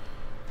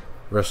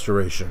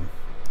restoration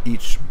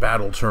each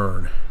battle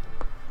turn.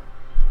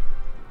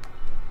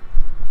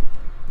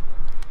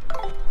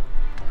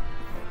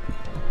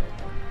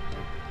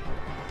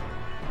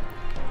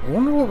 I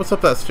wonder what was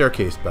up that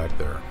staircase back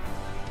there.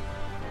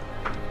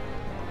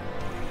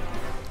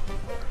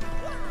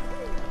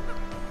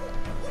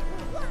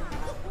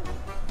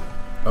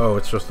 Oh,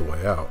 it's just the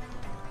way out.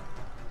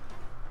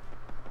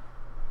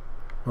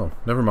 Oh,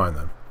 never mind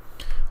then.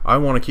 I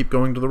want to keep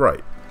going to the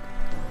right.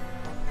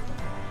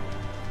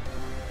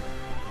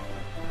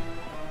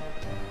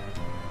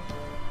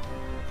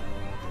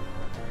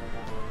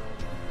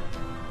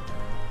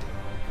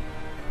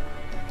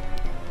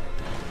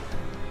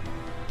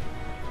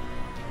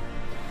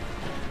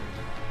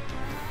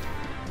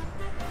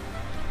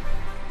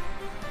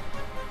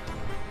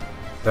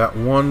 That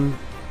one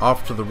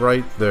off to the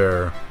right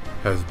there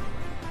has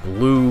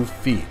blue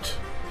feet.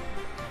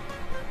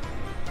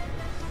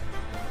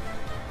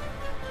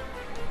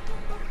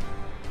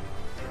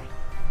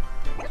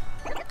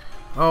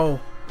 Oh.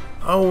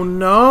 Oh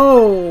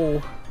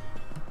no!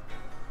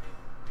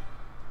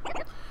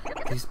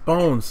 These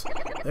bones,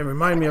 they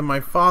remind me of my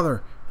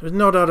father. There's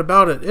no doubt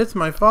about it. It's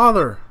my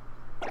father.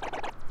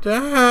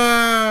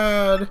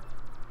 Dad!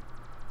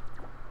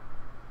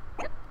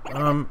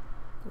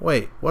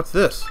 Wait, what's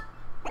this?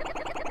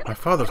 My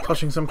father's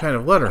clutching some kind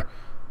of letter.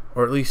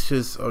 Or at least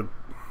his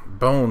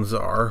bones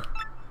are.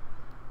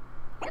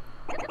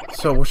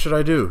 So what should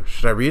I do?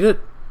 Should I read it?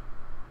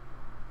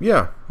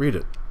 Yeah, read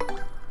it.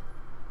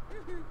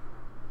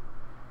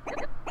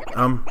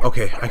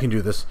 Okay, I can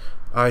do this.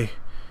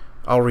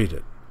 I'll read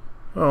it.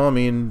 Well, I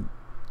mean,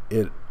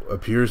 it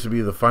appears to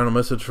be the final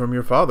message from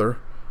your father.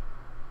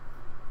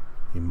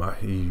 He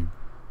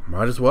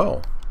might as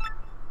well.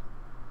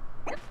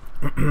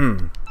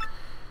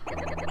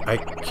 I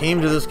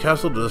came to this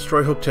castle to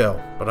destroy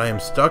Hooktail, but I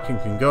am stuck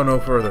and can go no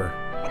further.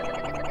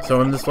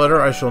 So in this letter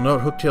I shall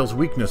note Hooktail's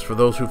weakness for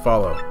those who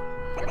follow.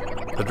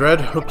 The dread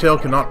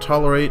Hooktail cannot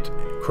tolerate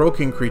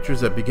croaking creatures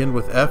that begin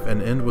with F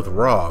and end with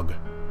ROG.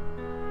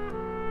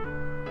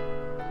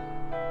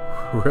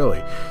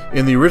 Really?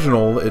 In the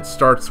original, it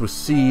starts with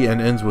C and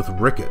ends with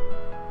Ricket.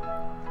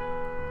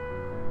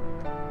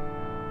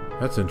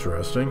 That's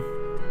interesting.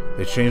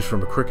 They changed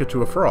from a cricket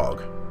to a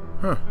frog.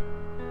 Huh.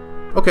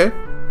 Okay.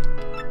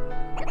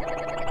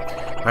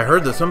 I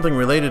heard that something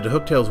related to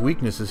Hooktail's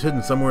weakness is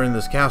hidden somewhere in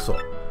this castle.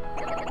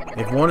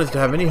 If one is to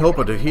have any hope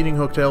of defeating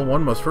Hooktail,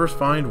 one must first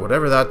find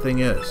whatever that thing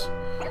is.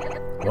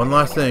 One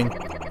last thing.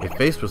 If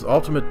faced with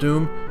ultimate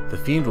doom, the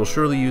fiend will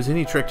surely use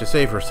any trick to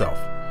save herself.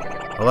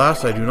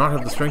 Alas, I do not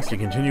have the strength to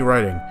continue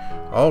writing.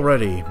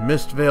 Already,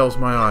 mist veils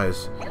my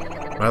eyes.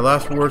 My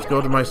last words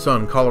go to my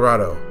son,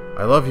 Colorado.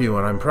 I love you,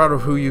 and I'm proud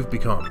of who you've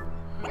become.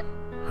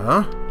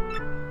 Huh?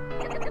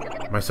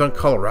 My son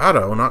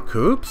Colorado, not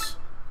Koops?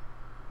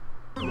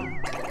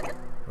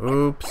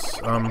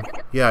 Oops.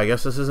 Yeah, I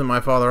guess this isn't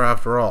my father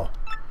after all.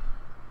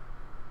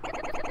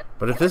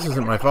 But if this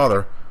isn't my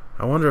father,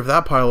 I wonder if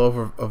that pile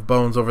of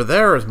bones over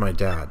there is my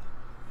dad.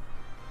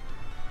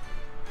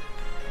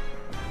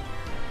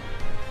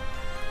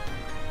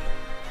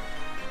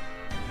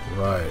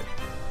 Right.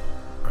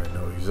 I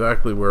know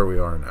exactly where we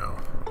are now.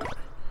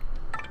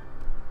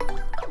 Okay.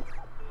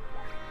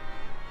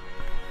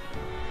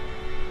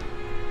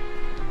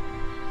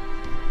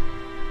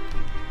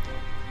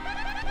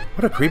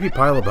 What a creepy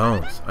pile of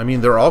bones. I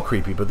mean, they're all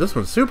creepy, but this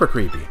one's super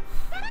creepy.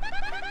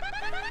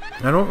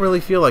 I don't really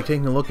feel like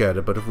taking a look at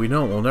it, but if we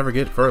don't, we'll never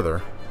get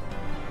further.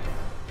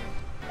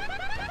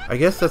 I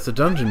guess that's a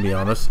dungeon, to be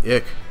honest.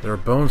 Ick. There are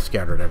bones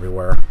scattered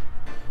everywhere.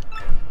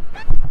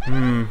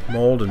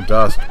 Mold and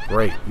dust.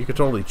 Great. You could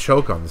totally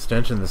choke on the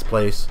stench in this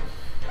place.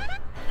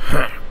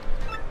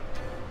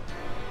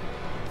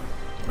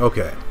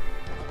 Okay.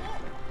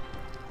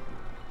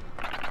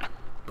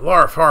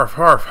 Blarf, harf,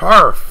 harf,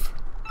 harf!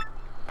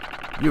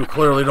 You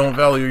clearly don't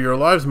value your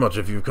lives much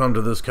if you've come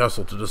to this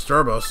castle to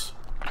disturb us.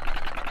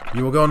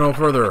 You will go no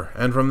further,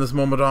 and from this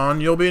moment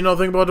on, you'll be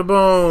nothing but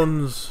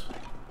bones.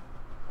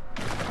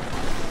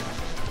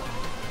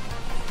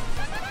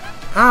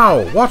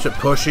 Ow! Watch it,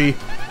 pushy!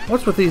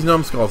 What's with these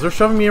numbskulls? They're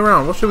shoving me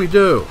around. What should we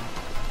do?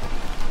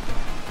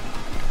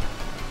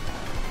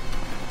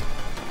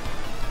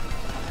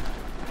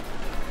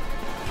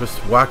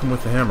 Just whack them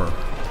with the hammer.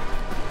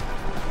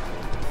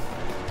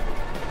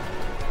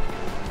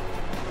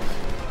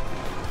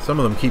 Some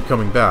of them keep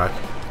coming back.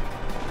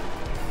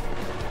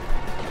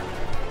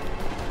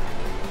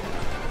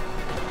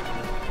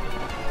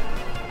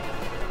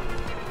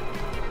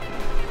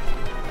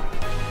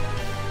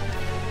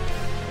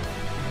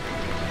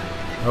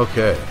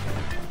 Okay.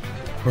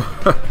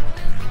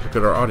 Look at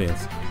our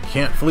audience.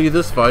 Can't flee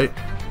this fight.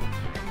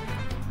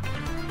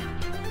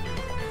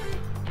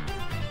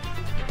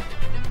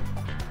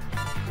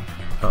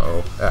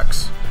 Uh-oh.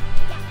 X.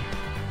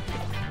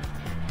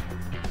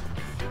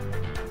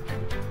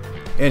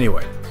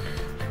 Anyway.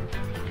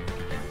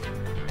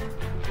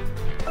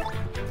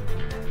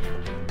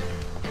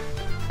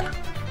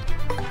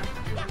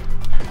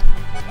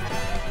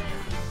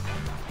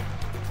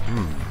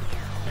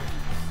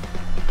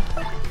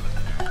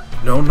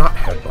 No, not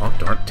headbonk,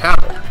 darn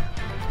tattle.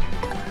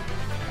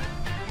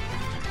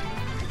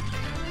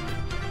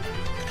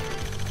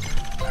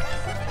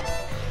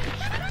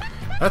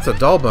 That's a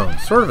dull bone,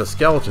 sort of a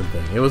skeleton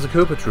thing. It was a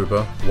Koopa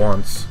Troopa,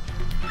 once.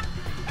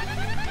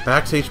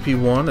 Max HP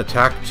 1,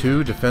 attack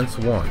 2, defense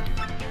 1.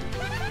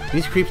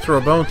 These creeps throw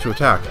bones to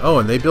attack. Oh,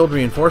 and they build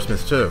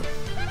reinforcements too.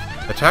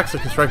 Attacks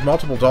that can strike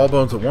multiple dull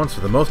bones at once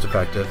are the most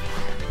effective.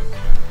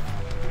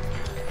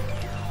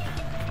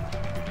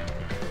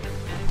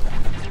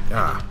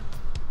 Ah.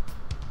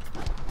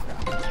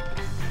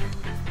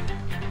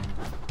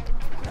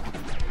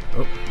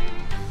 Oh.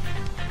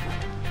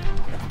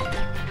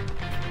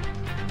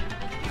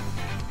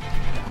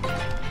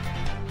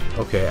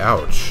 Okay,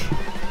 ouch.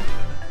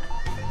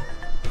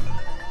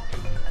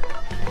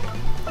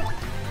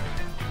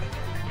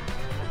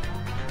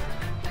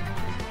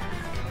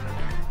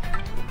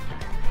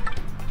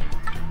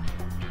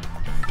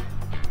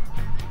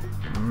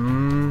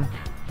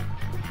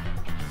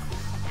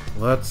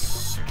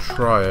 Let's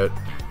try it.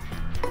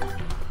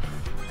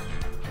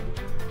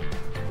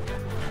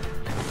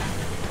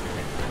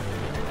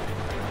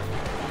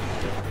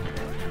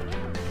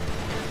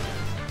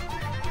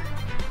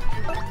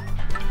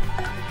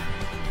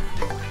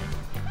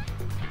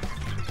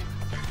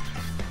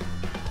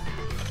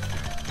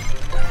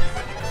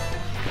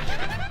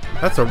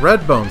 That's a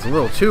red bone's a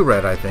little too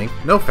red, I think.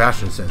 No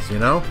fashion sense, you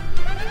know?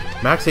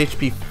 Max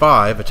HP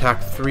 5,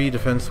 attack 3,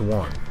 defense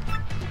 1.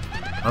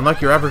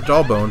 Unlike your average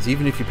dull bones,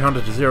 even if you pound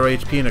it to 0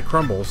 HP and it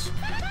crumbles,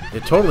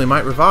 it totally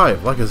might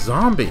revive, like a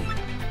zombie.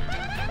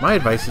 My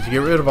advice is to get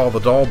rid of all the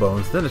dull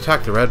bones, then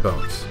attack the red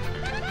bones.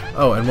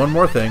 Oh, and one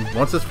more thing.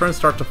 Once its friends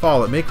start to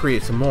fall, it may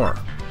create some more.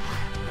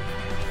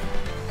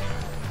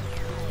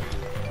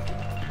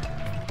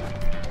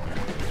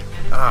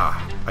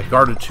 Ah, I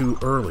guarded too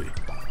early.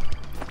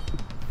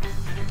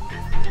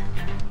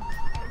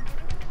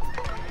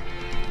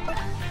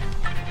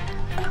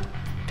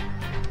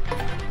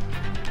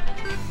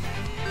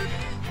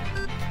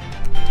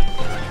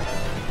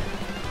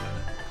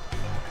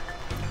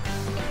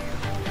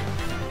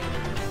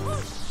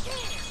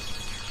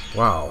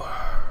 Wow,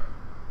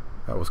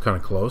 that was kind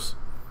of close.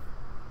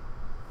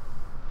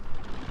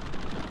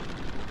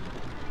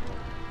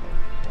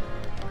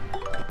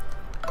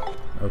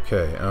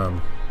 Okay,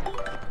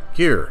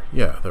 gear.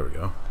 Yeah, there we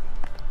go.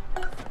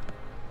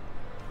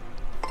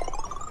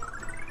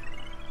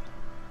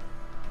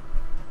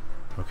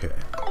 Okay,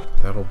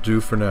 that'll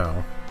do for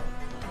now.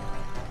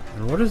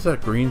 And what is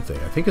that green thing?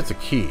 I think it's a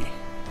key,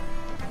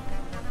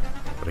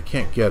 but I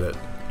can't get it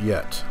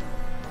yet.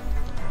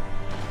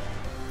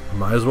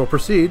 Might as well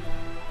proceed.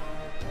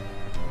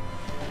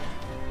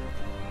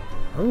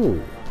 Oh.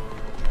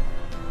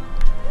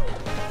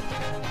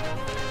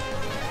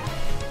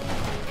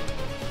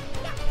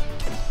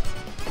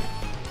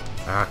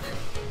 Back.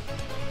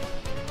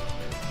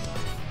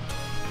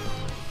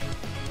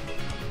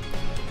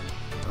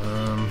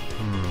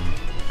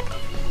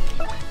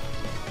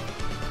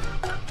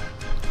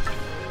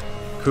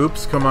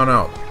 Koops, come on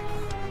out.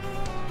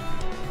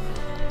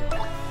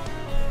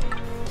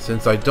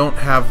 Since I don't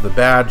have the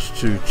badge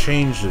to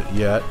change it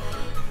yet,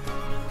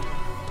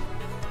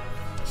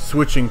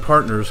 switching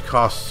partners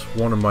costs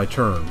one of my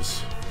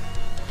turns.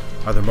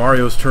 Either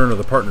Mario's turn or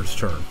the partner's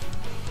turn.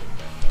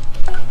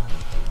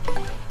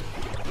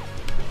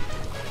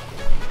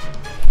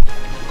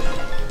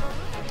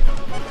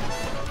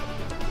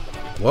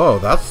 Whoa,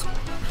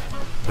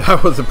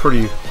 that was a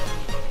pretty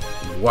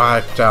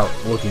whacked out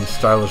looking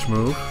stylish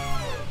move.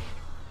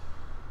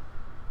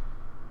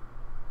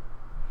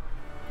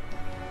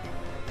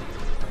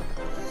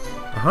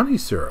 Honey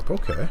syrup,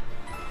 okay.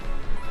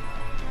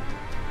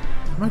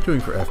 What am I doing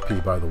for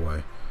FP, by the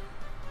way?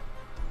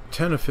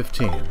 10 of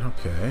 15,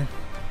 okay.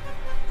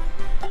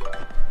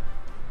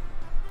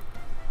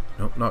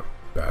 Nope, not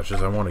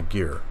badges, I want a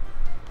gear.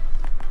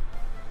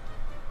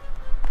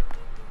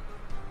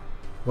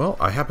 Well,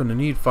 I happen to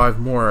need 5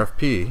 more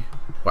FP.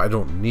 Well, I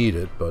don't need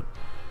it, but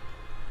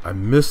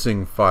I'm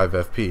missing 5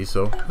 FP,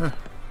 so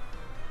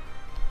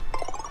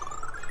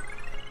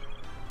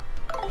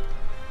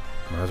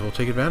might as well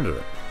take advantage of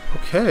it.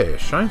 Okay, a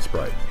Shine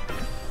Sprite.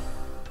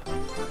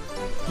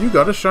 You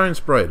got a Shine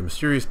Sprite, a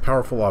mysterious,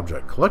 powerful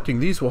object. Collecting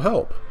these will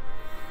help.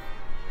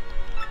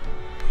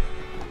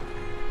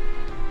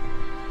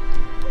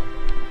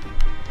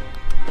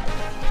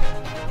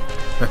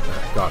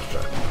 Gotcha.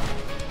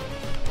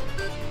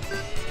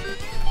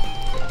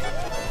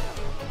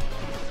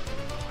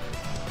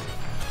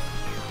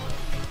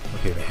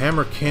 Okay, the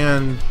hammer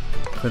can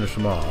finish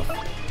them off.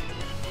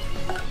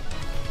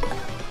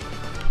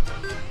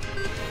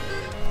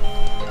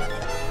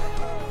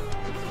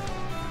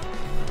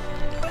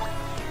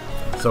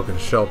 so can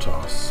shell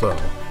toss, so...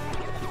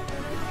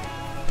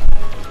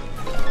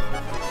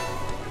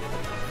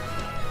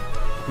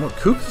 Well,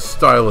 Koops'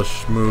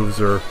 stylish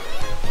moves are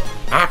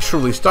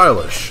actually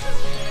stylish.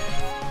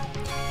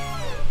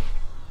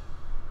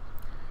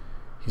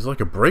 He's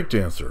like a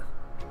breakdancer.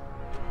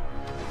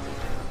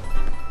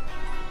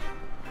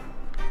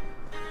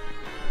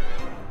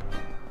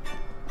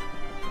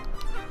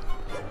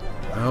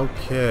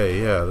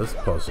 Okay, yeah, this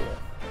puzzle.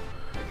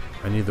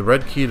 I need the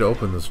red key to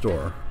open this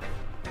door.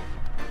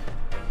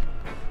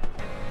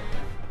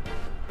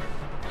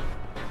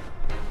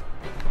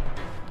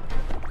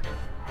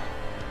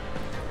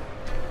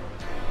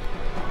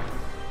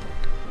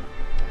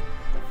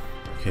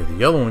 Okay, the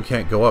yellow one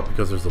can't go up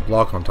because there's a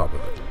block on top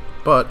of it.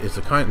 But it's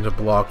the kind of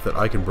block that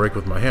I can break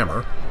with my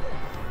hammer.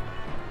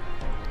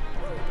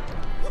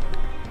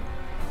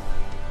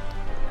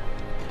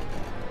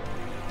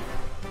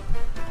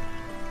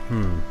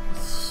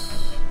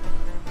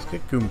 Let's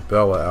get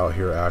Goombella out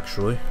here,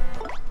 actually.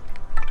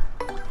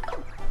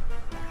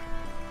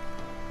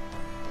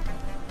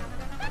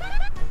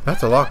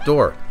 That's a locked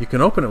door. You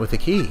can open it with a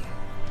key.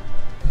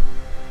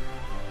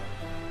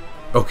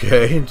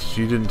 Okay,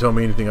 she didn't tell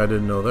me anything I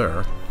didn't know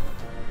there.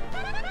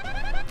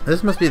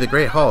 This must be the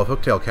Great Hall of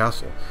Hooktail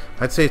Castle.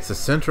 I'd say it's the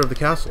center of the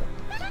castle.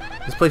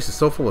 This place is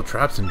so full of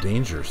traps and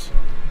dangers.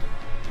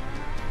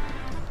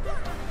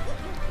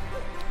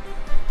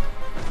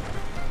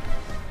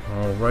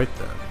 Alright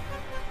then.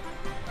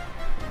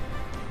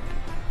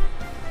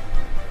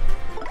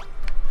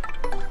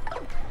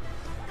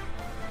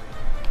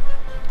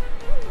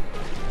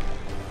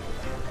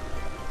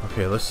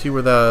 Okay, let's see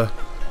where the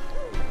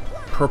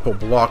purple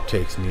block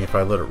takes me if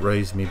I let it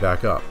raise me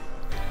back up.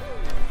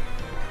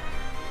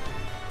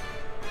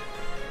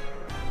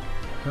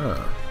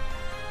 Huh.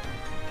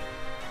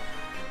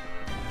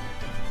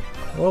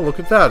 Well, look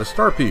at that, a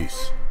star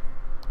piece.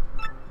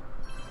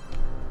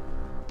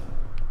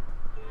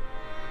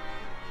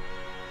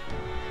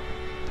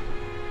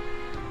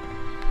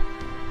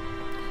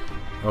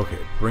 Okay,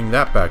 bring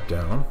that back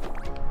down.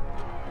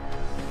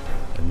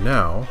 And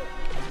now...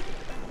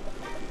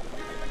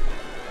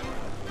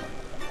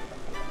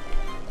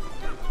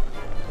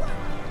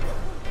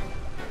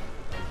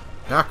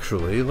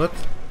 Actually,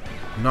 let's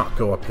not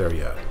go up there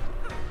yet.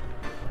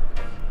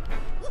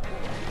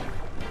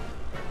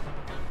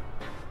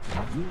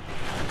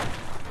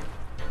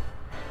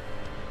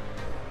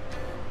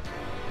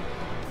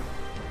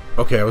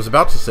 Okay, I was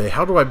about to say,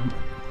 how do I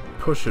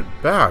push it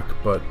back?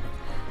 But,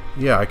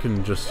 yeah, I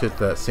can just hit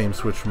that same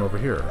switch from over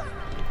here.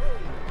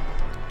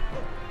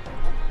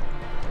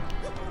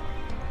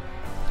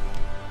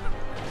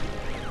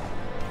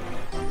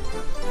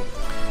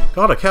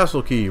 Got a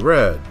castle key,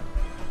 red.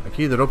 A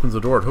key that opens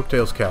the door at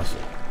Hooktail's Castle.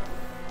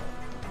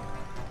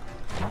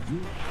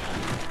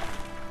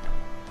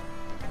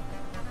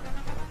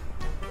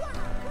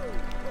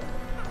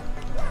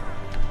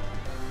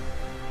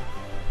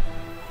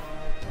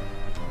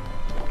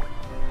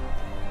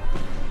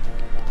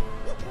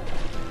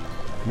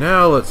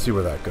 Now let's see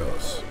where that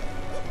goes.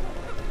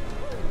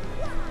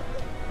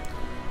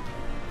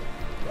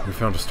 We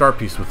found a star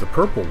piece with the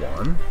purple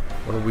one.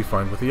 What did we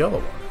find with the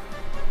yellow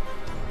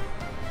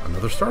one?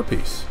 Another star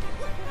piece.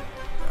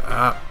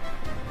 Ah.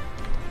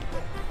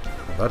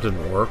 Well, that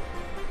didn't work.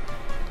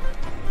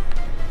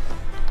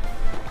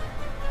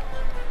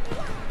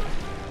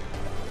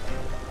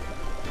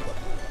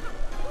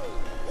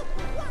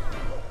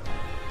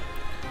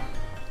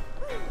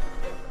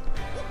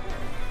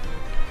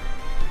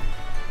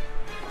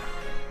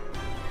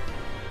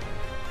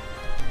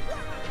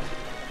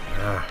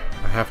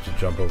 I have to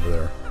jump over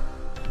there.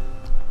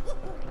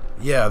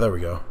 Yeah, there we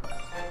go.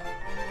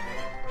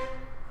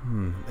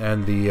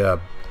 And the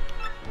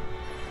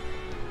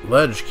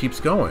ledge keeps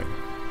going.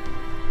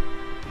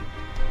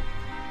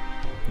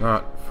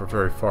 Not for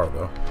very far,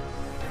 though.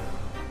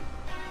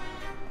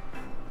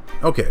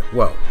 Okay,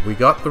 well, we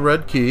got the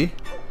red key.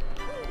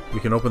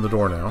 We can open the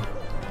door now.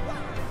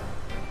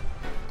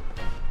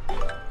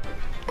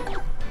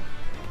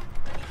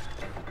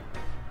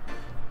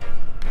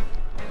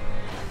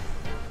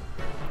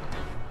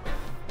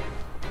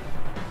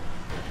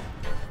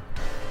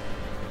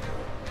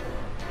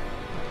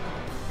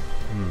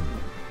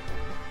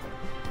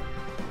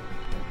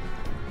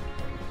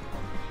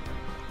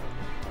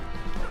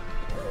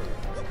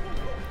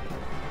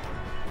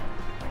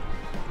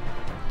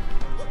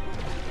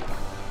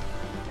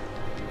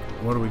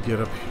 What do we get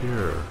up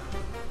here?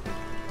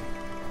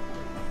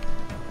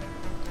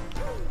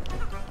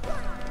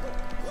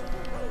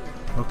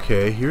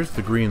 Okay, here's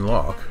the green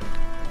lock.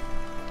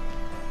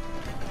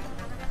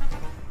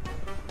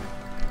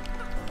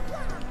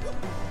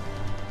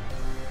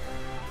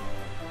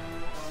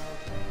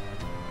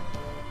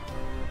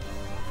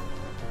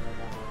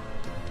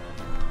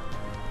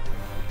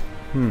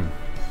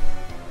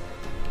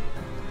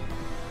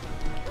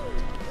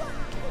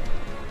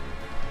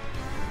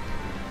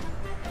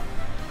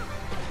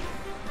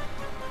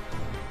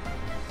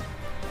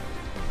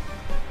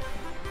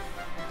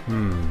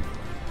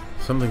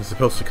 Something's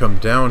supposed to come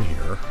down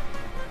here.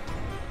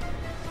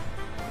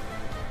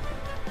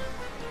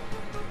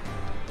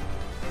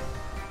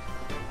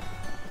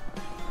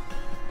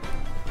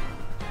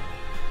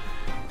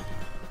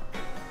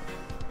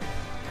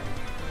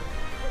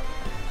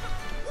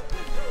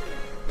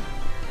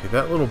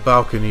 that little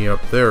balcony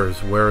up there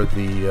is where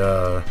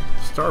the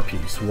star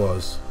piece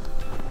was.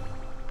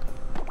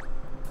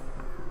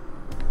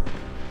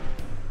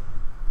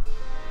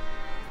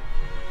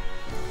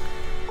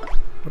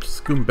 What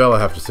does Goombella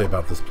have to say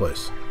about this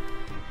place?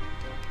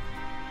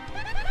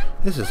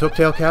 This is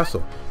Hooktail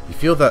Castle. You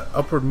feel that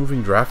upward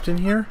moving draft in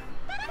here?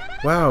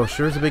 Wow,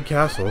 sure is a big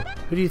castle.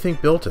 Who do you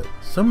think built it?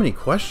 So many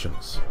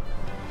questions.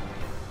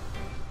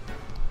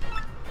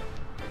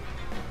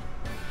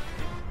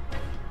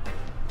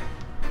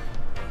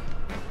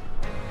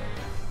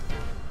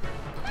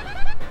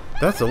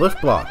 That's a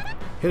lift block.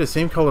 Hit a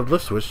same colored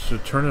lift switch to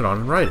turn it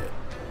on and ride it.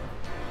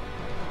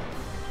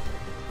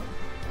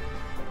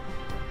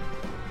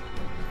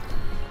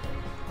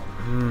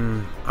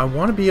 I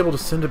want to be able to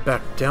send it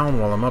back down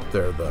while I'm up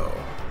there, though.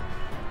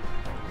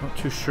 Not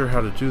too sure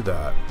how to do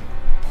that.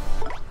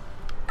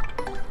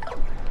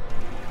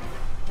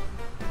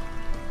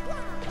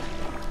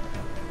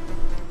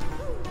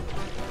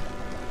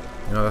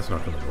 No, that's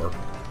not going to work.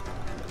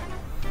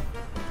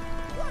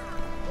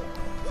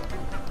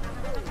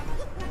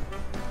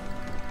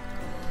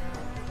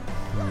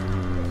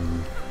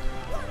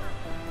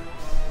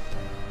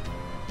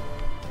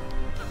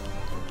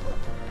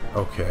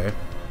 Okay.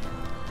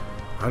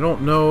 I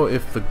don't know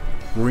if the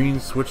green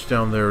switch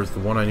down there is the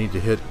one I need to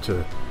hit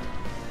to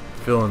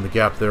fill in the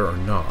gap there or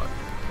not.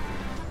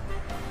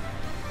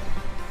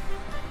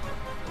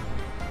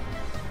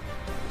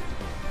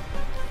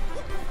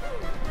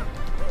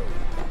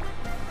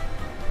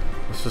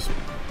 Let's just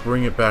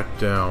bring it back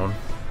down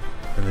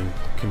and then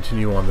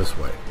continue on this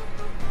way.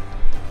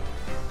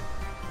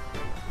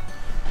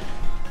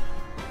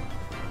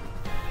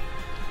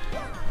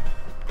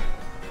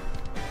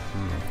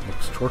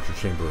 Looks torture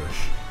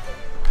chamber-ish.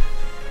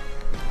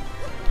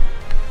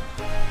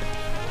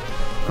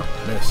 Oh,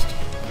 missed.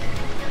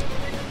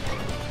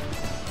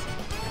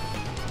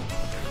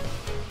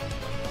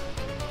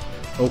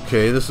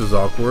 Okay, this is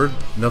awkward.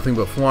 Nothing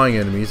but flying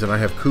enemies, and I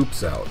have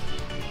Koops out.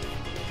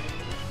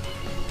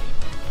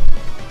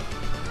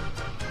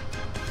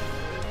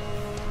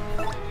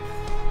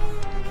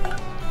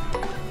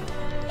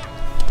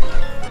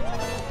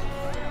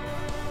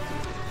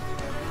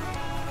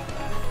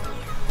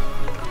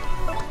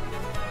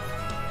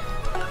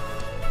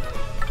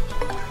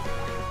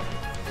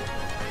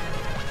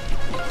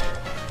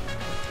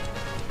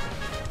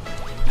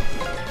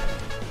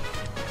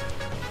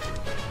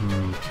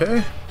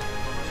 Okay.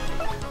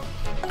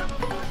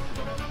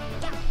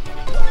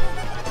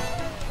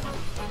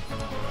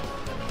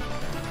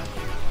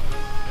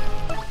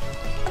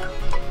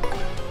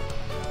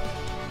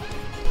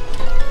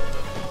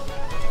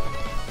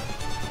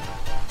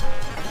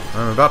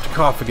 I'm about to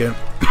cough again.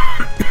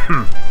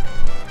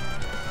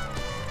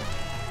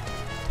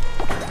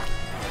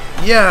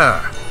 Yeah!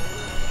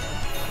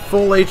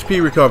 Full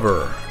HP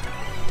recover.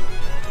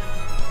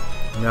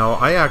 Now,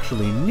 I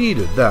actually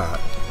needed that.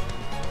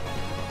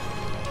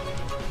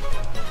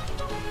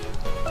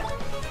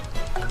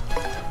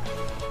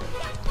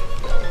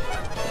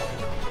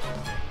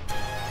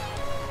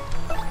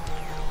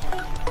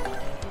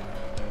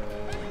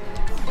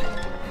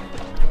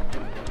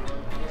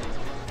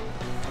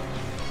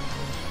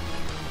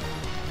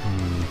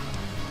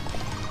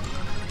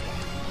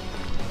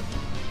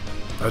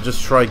 I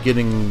just tried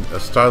getting a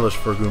stylish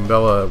for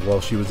Goombella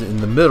while she was in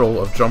the middle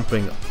of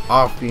jumping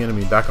off the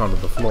enemy back onto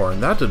the floor,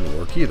 and that didn't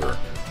work either.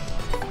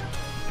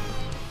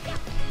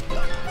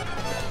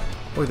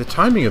 Boy, the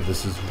timing of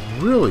this is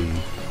really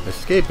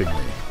escaping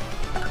me.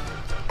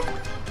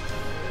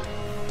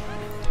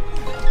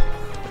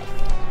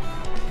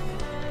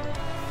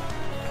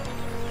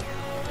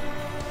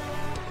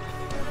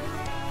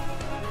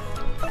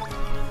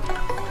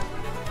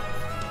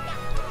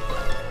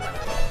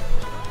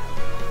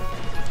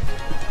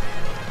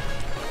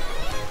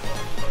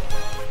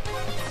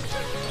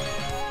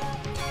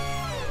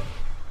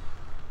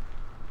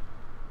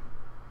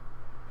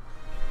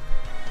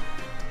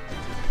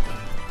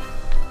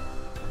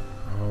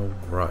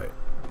 Right.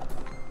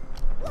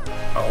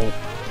 Oh.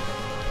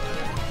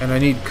 And I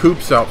need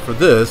Koops out for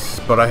this,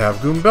 but I have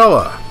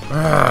Goombella.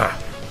 Ah.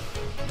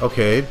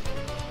 Okay.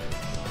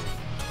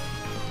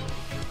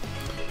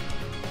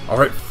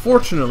 Alright,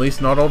 fortunately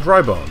it's not all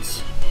dry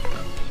bones.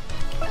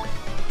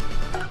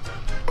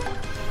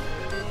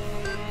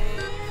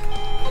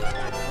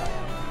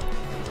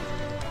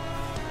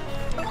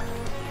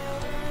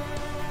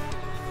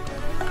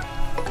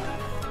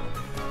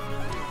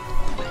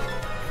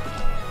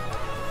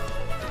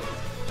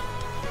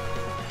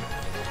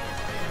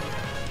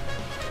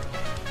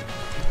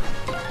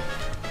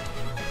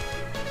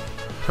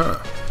 Huh.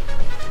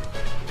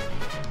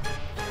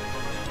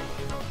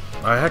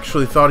 I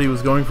actually thought he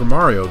was going for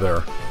Mario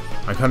there.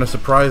 I'm kind of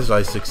surprised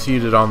I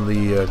succeeded on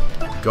the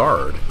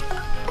guard.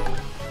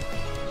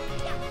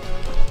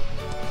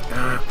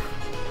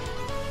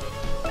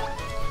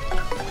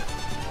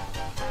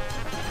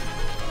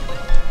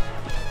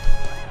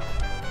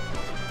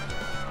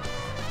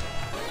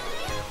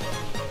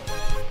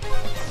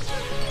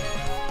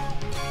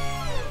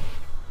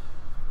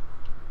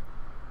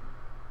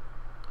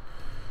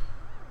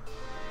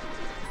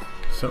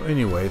 So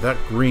anyway, that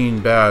green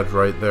badge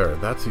right there,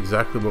 that's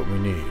exactly what we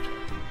need.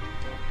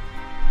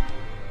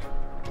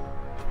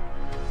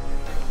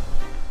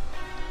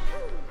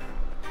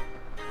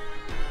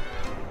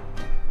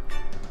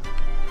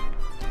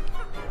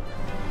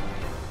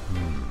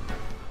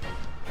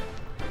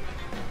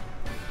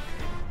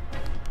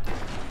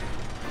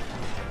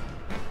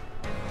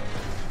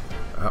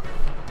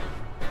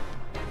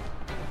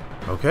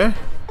 Okay.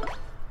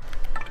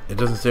 It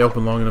doesn't stay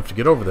open long enough to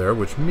get over there,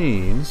 which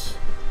means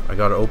I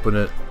gotta open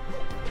it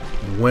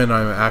when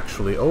I'm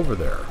actually over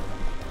there.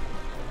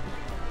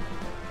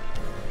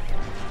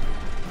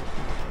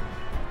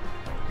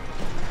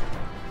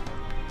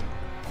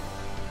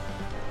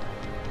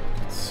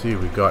 Let's see,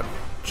 we've got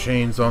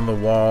chains on the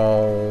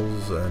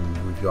walls,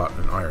 and we've got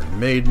an Iron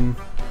Maiden,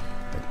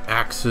 and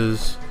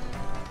axes,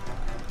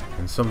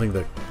 and something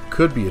that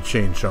could be a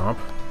chain chomp,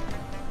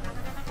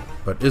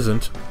 but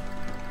isn't.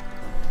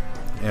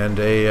 And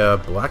a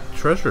black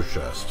treasure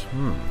chest.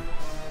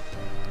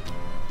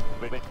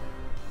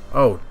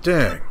 Oh,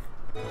 dang.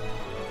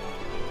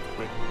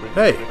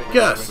 Hey,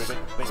 guests!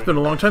 It's been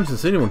a long time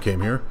since anyone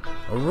came here.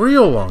 A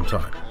real long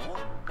time.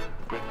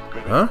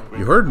 Huh?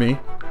 You heard me?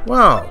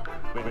 Wow.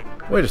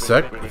 Wait a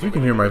sec. If you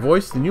can hear my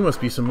voice, then you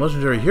must be some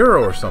legendary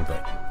hero or something.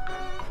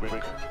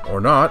 Or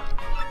not.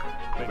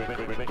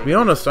 To be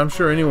honest, I'm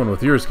sure anyone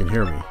with ears can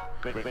hear me.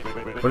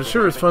 But it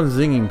sure is fun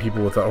zinging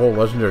people with that whole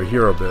legendary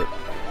hero bit.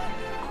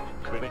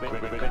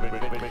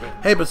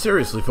 Hey, but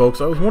seriously, folks,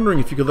 I was wondering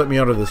if you could let me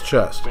out of this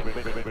chest.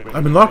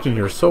 I've been locked in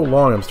here so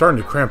long, I'm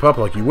starting to cramp up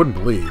like you wouldn't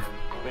believe.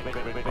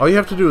 All you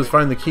have to do is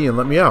find the key and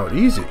let me out.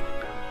 Easy.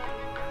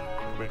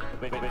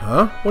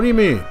 Huh? What do you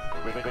mean?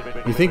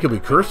 You think you'll be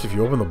cursed if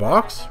you open the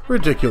box?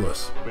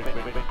 Ridiculous.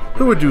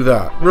 Who would do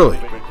that? Really?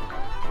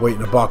 Wait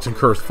in a box and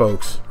curse,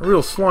 folks. A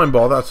real slime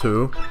ball, that's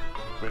who.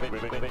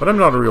 But I'm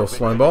not a real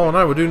slime ball, and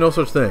I would do no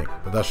such thing.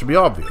 But that should be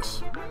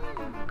obvious.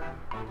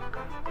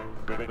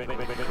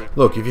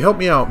 Look, if you help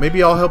me out,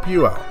 maybe I'll help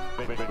you out.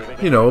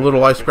 You know, a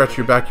little I scratch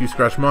your back, you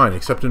scratch mine,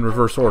 except in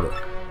reverse order.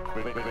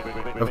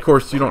 Of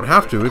course, you don't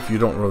have to if you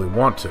don't really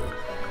want to.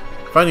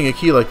 Finding a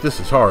key like this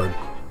is hard.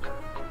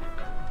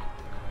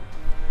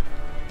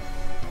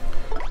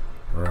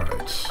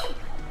 Right.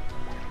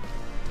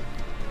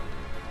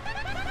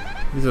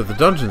 These are the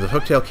dungeons of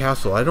Hooktail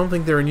Castle. I don't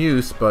think they're in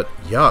use, but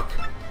yuck.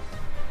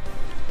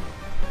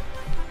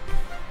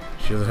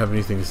 She doesn't have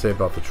anything to say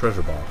about the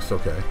treasure box.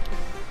 Okay.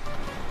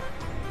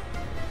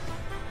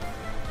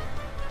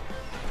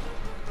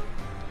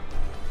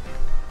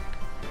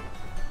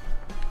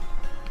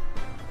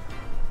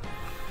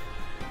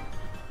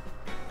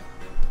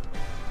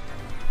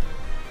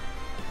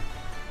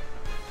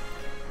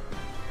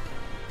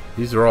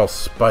 These are all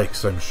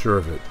spikes, I'm sure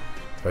of it.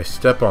 If I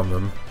step on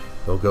them,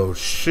 they'll go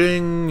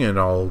shing, and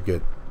I'll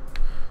get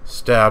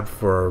stabbed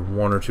for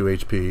 1 or 2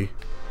 HP.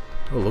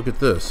 Oh, look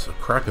at this. A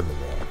crack in the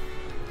wall.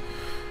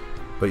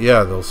 But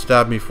yeah, they'll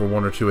stab me for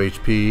 1 or 2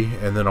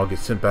 HP, and then I'll get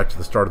sent back to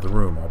the start of the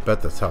room. I'll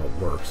bet that's how it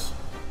works.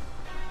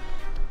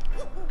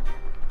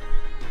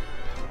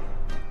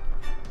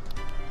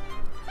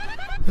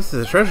 This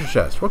is a treasure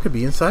chest. What could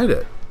be inside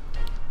it?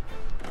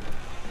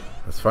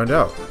 Let's find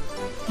out.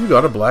 You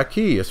got a black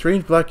key. A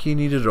strange black key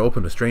needed to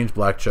open a strange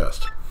black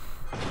chest.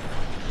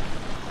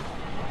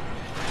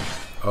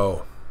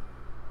 Oh.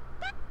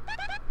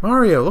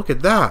 Mario, look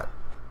at that!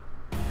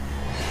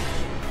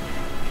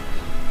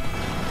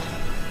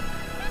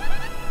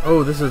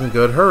 Oh, this isn't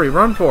good. Hurry,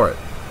 run for it!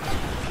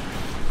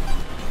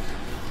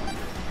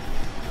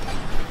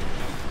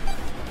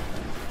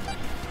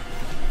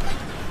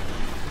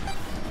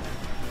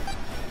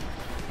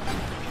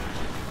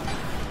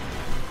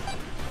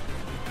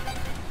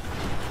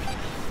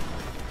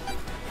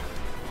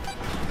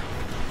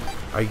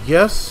 I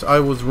guess I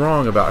was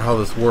wrong about how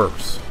this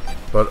works,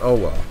 but oh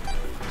well.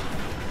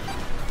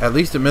 At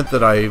least it meant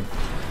that I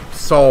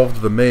solved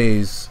the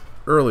maze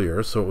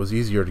earlier, so it was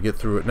easier to get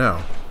through it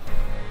now.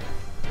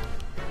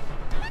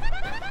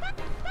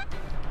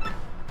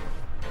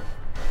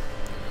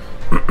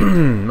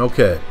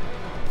 Okay.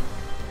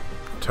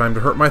 Time to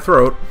hurt my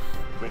throat.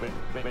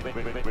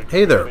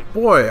 Hey there.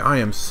 Boy, I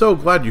am so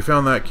glad you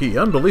found that key.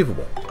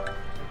 Unbelievable.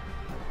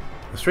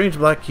 A strange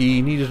black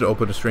key needed to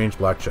open a strange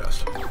black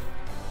chest.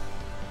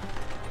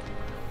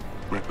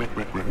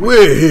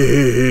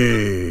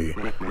 Whee!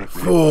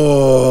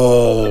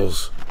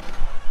 Fools!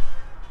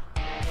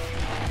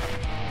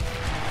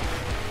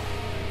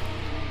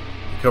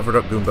 Covered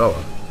up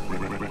Goombella.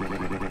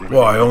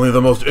 Why, only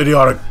the most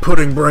idiotic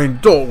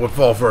pudding-brained dolt would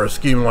fall for a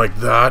scheme like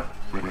that.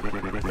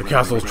 The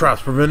castle's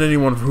traps prevent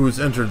anyone who's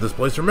entered this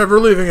place from ever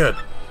leaving it.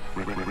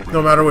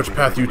 No matter which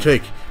path you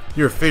take,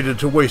 you're fated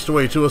to waste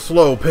away to a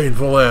slow,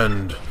 painful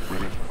end.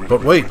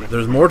 But wait,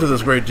 there's more to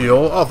this great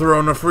deal. I'll throw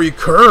in a free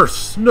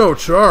curse, no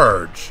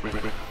charge.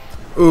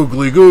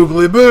 Oogly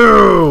googly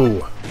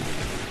boo!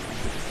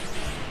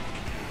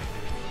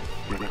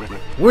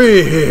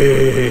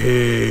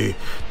 Whee!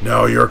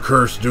 Now you're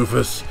cursed,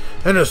 doofus,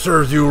 and it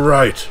serves you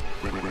right.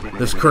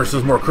 This curse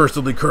is more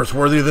cursedly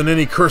curse-worthy than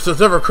any curse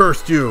that's ever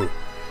cursed you.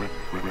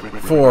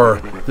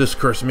 For This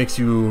curse makes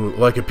you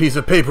like a piece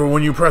of paper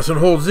when you press and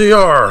hold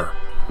ZR.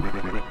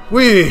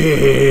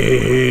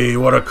 Whee!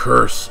 What a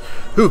curse!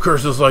 Who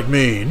curses like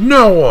me?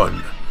 No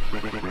one!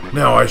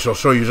 Now I shall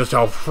show you just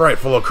how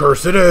frightful a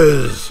curse it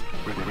is!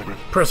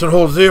 Press and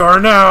hold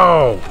ZR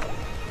now!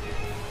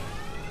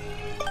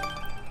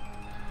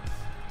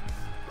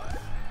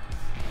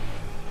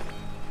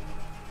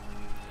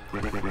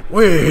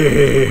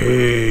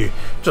 Whee!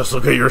 Just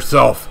look at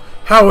yourself!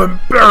 How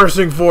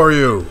embarrassing for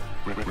you!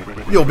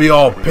 You'll be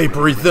all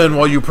papery thin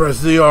while you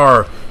press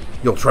ZR.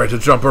 You'll try to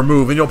jump or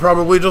move and you'll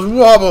probably just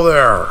wobble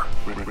there!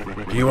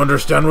 Do you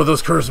understand what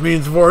this curse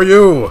means for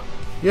you?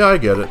 Yeah, I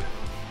get it.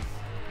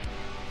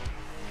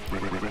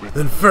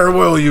 Then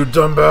farewell, you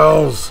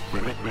dumbbells!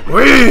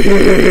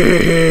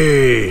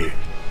 Whee!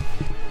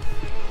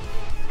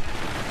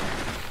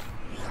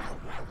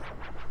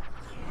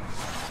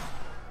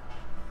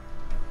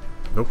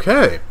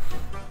 Okay.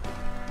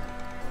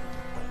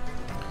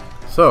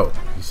 So,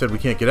 he said we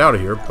can't get out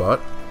of here,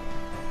 but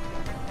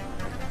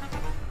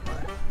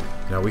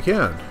now we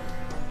can.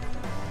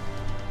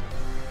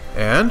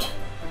 And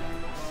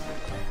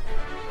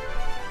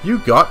you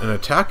got an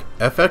Attack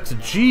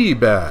FXG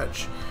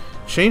badge.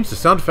 Change the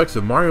sound effects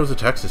of Mario's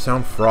attacks to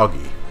sound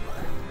froggy.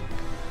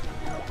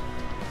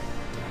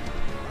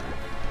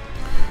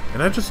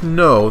 And I just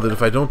know that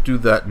if I don't do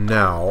that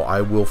now,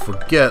 I will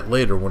forget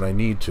later when I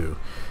need to.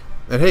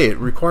 And hey, it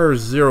requires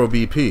 0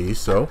 BP,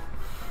 so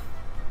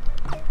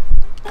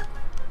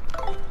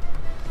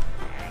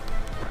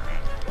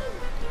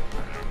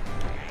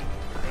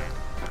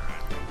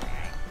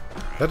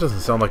that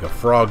doesn't sound like a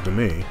frog to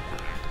me.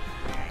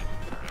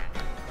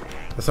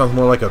 That sounds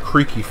more like a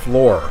creaky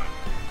floor.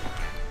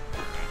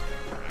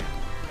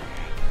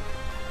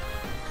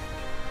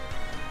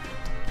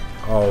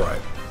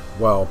 Alright,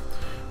 well,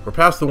 we're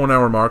past the 1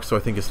 hour mark, so I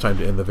think it's time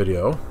to end the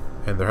video.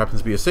 And there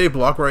happens to be a save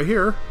block right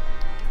here.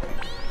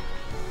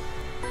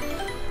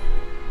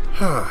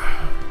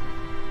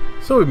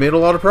 So we made a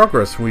lot of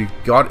progress. We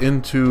got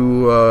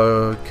into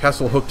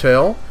Castle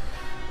Hooktail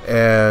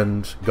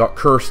and got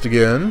cursed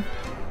again,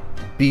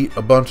 beat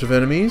a bunch of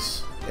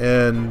enemies,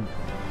 and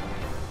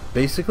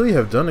basically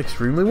have done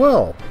extremely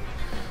well.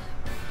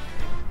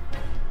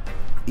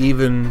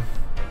 Even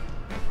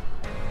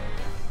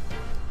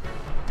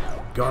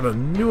got a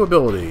new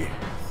ability,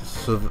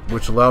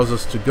 which allows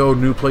us to go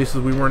new places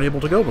we weren't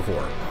able to go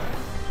before.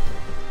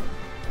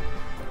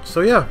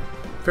 So yeah,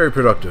 very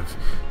productive.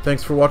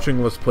 Thanks for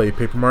watching Let's Play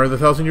Paper Mario the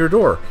Thousand Year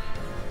Door.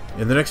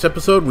 In the next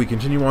episode, we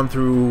continue on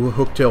through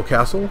Hooktail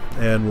Castle,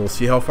 and we'll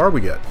see how far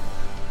we get.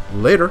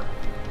 Later!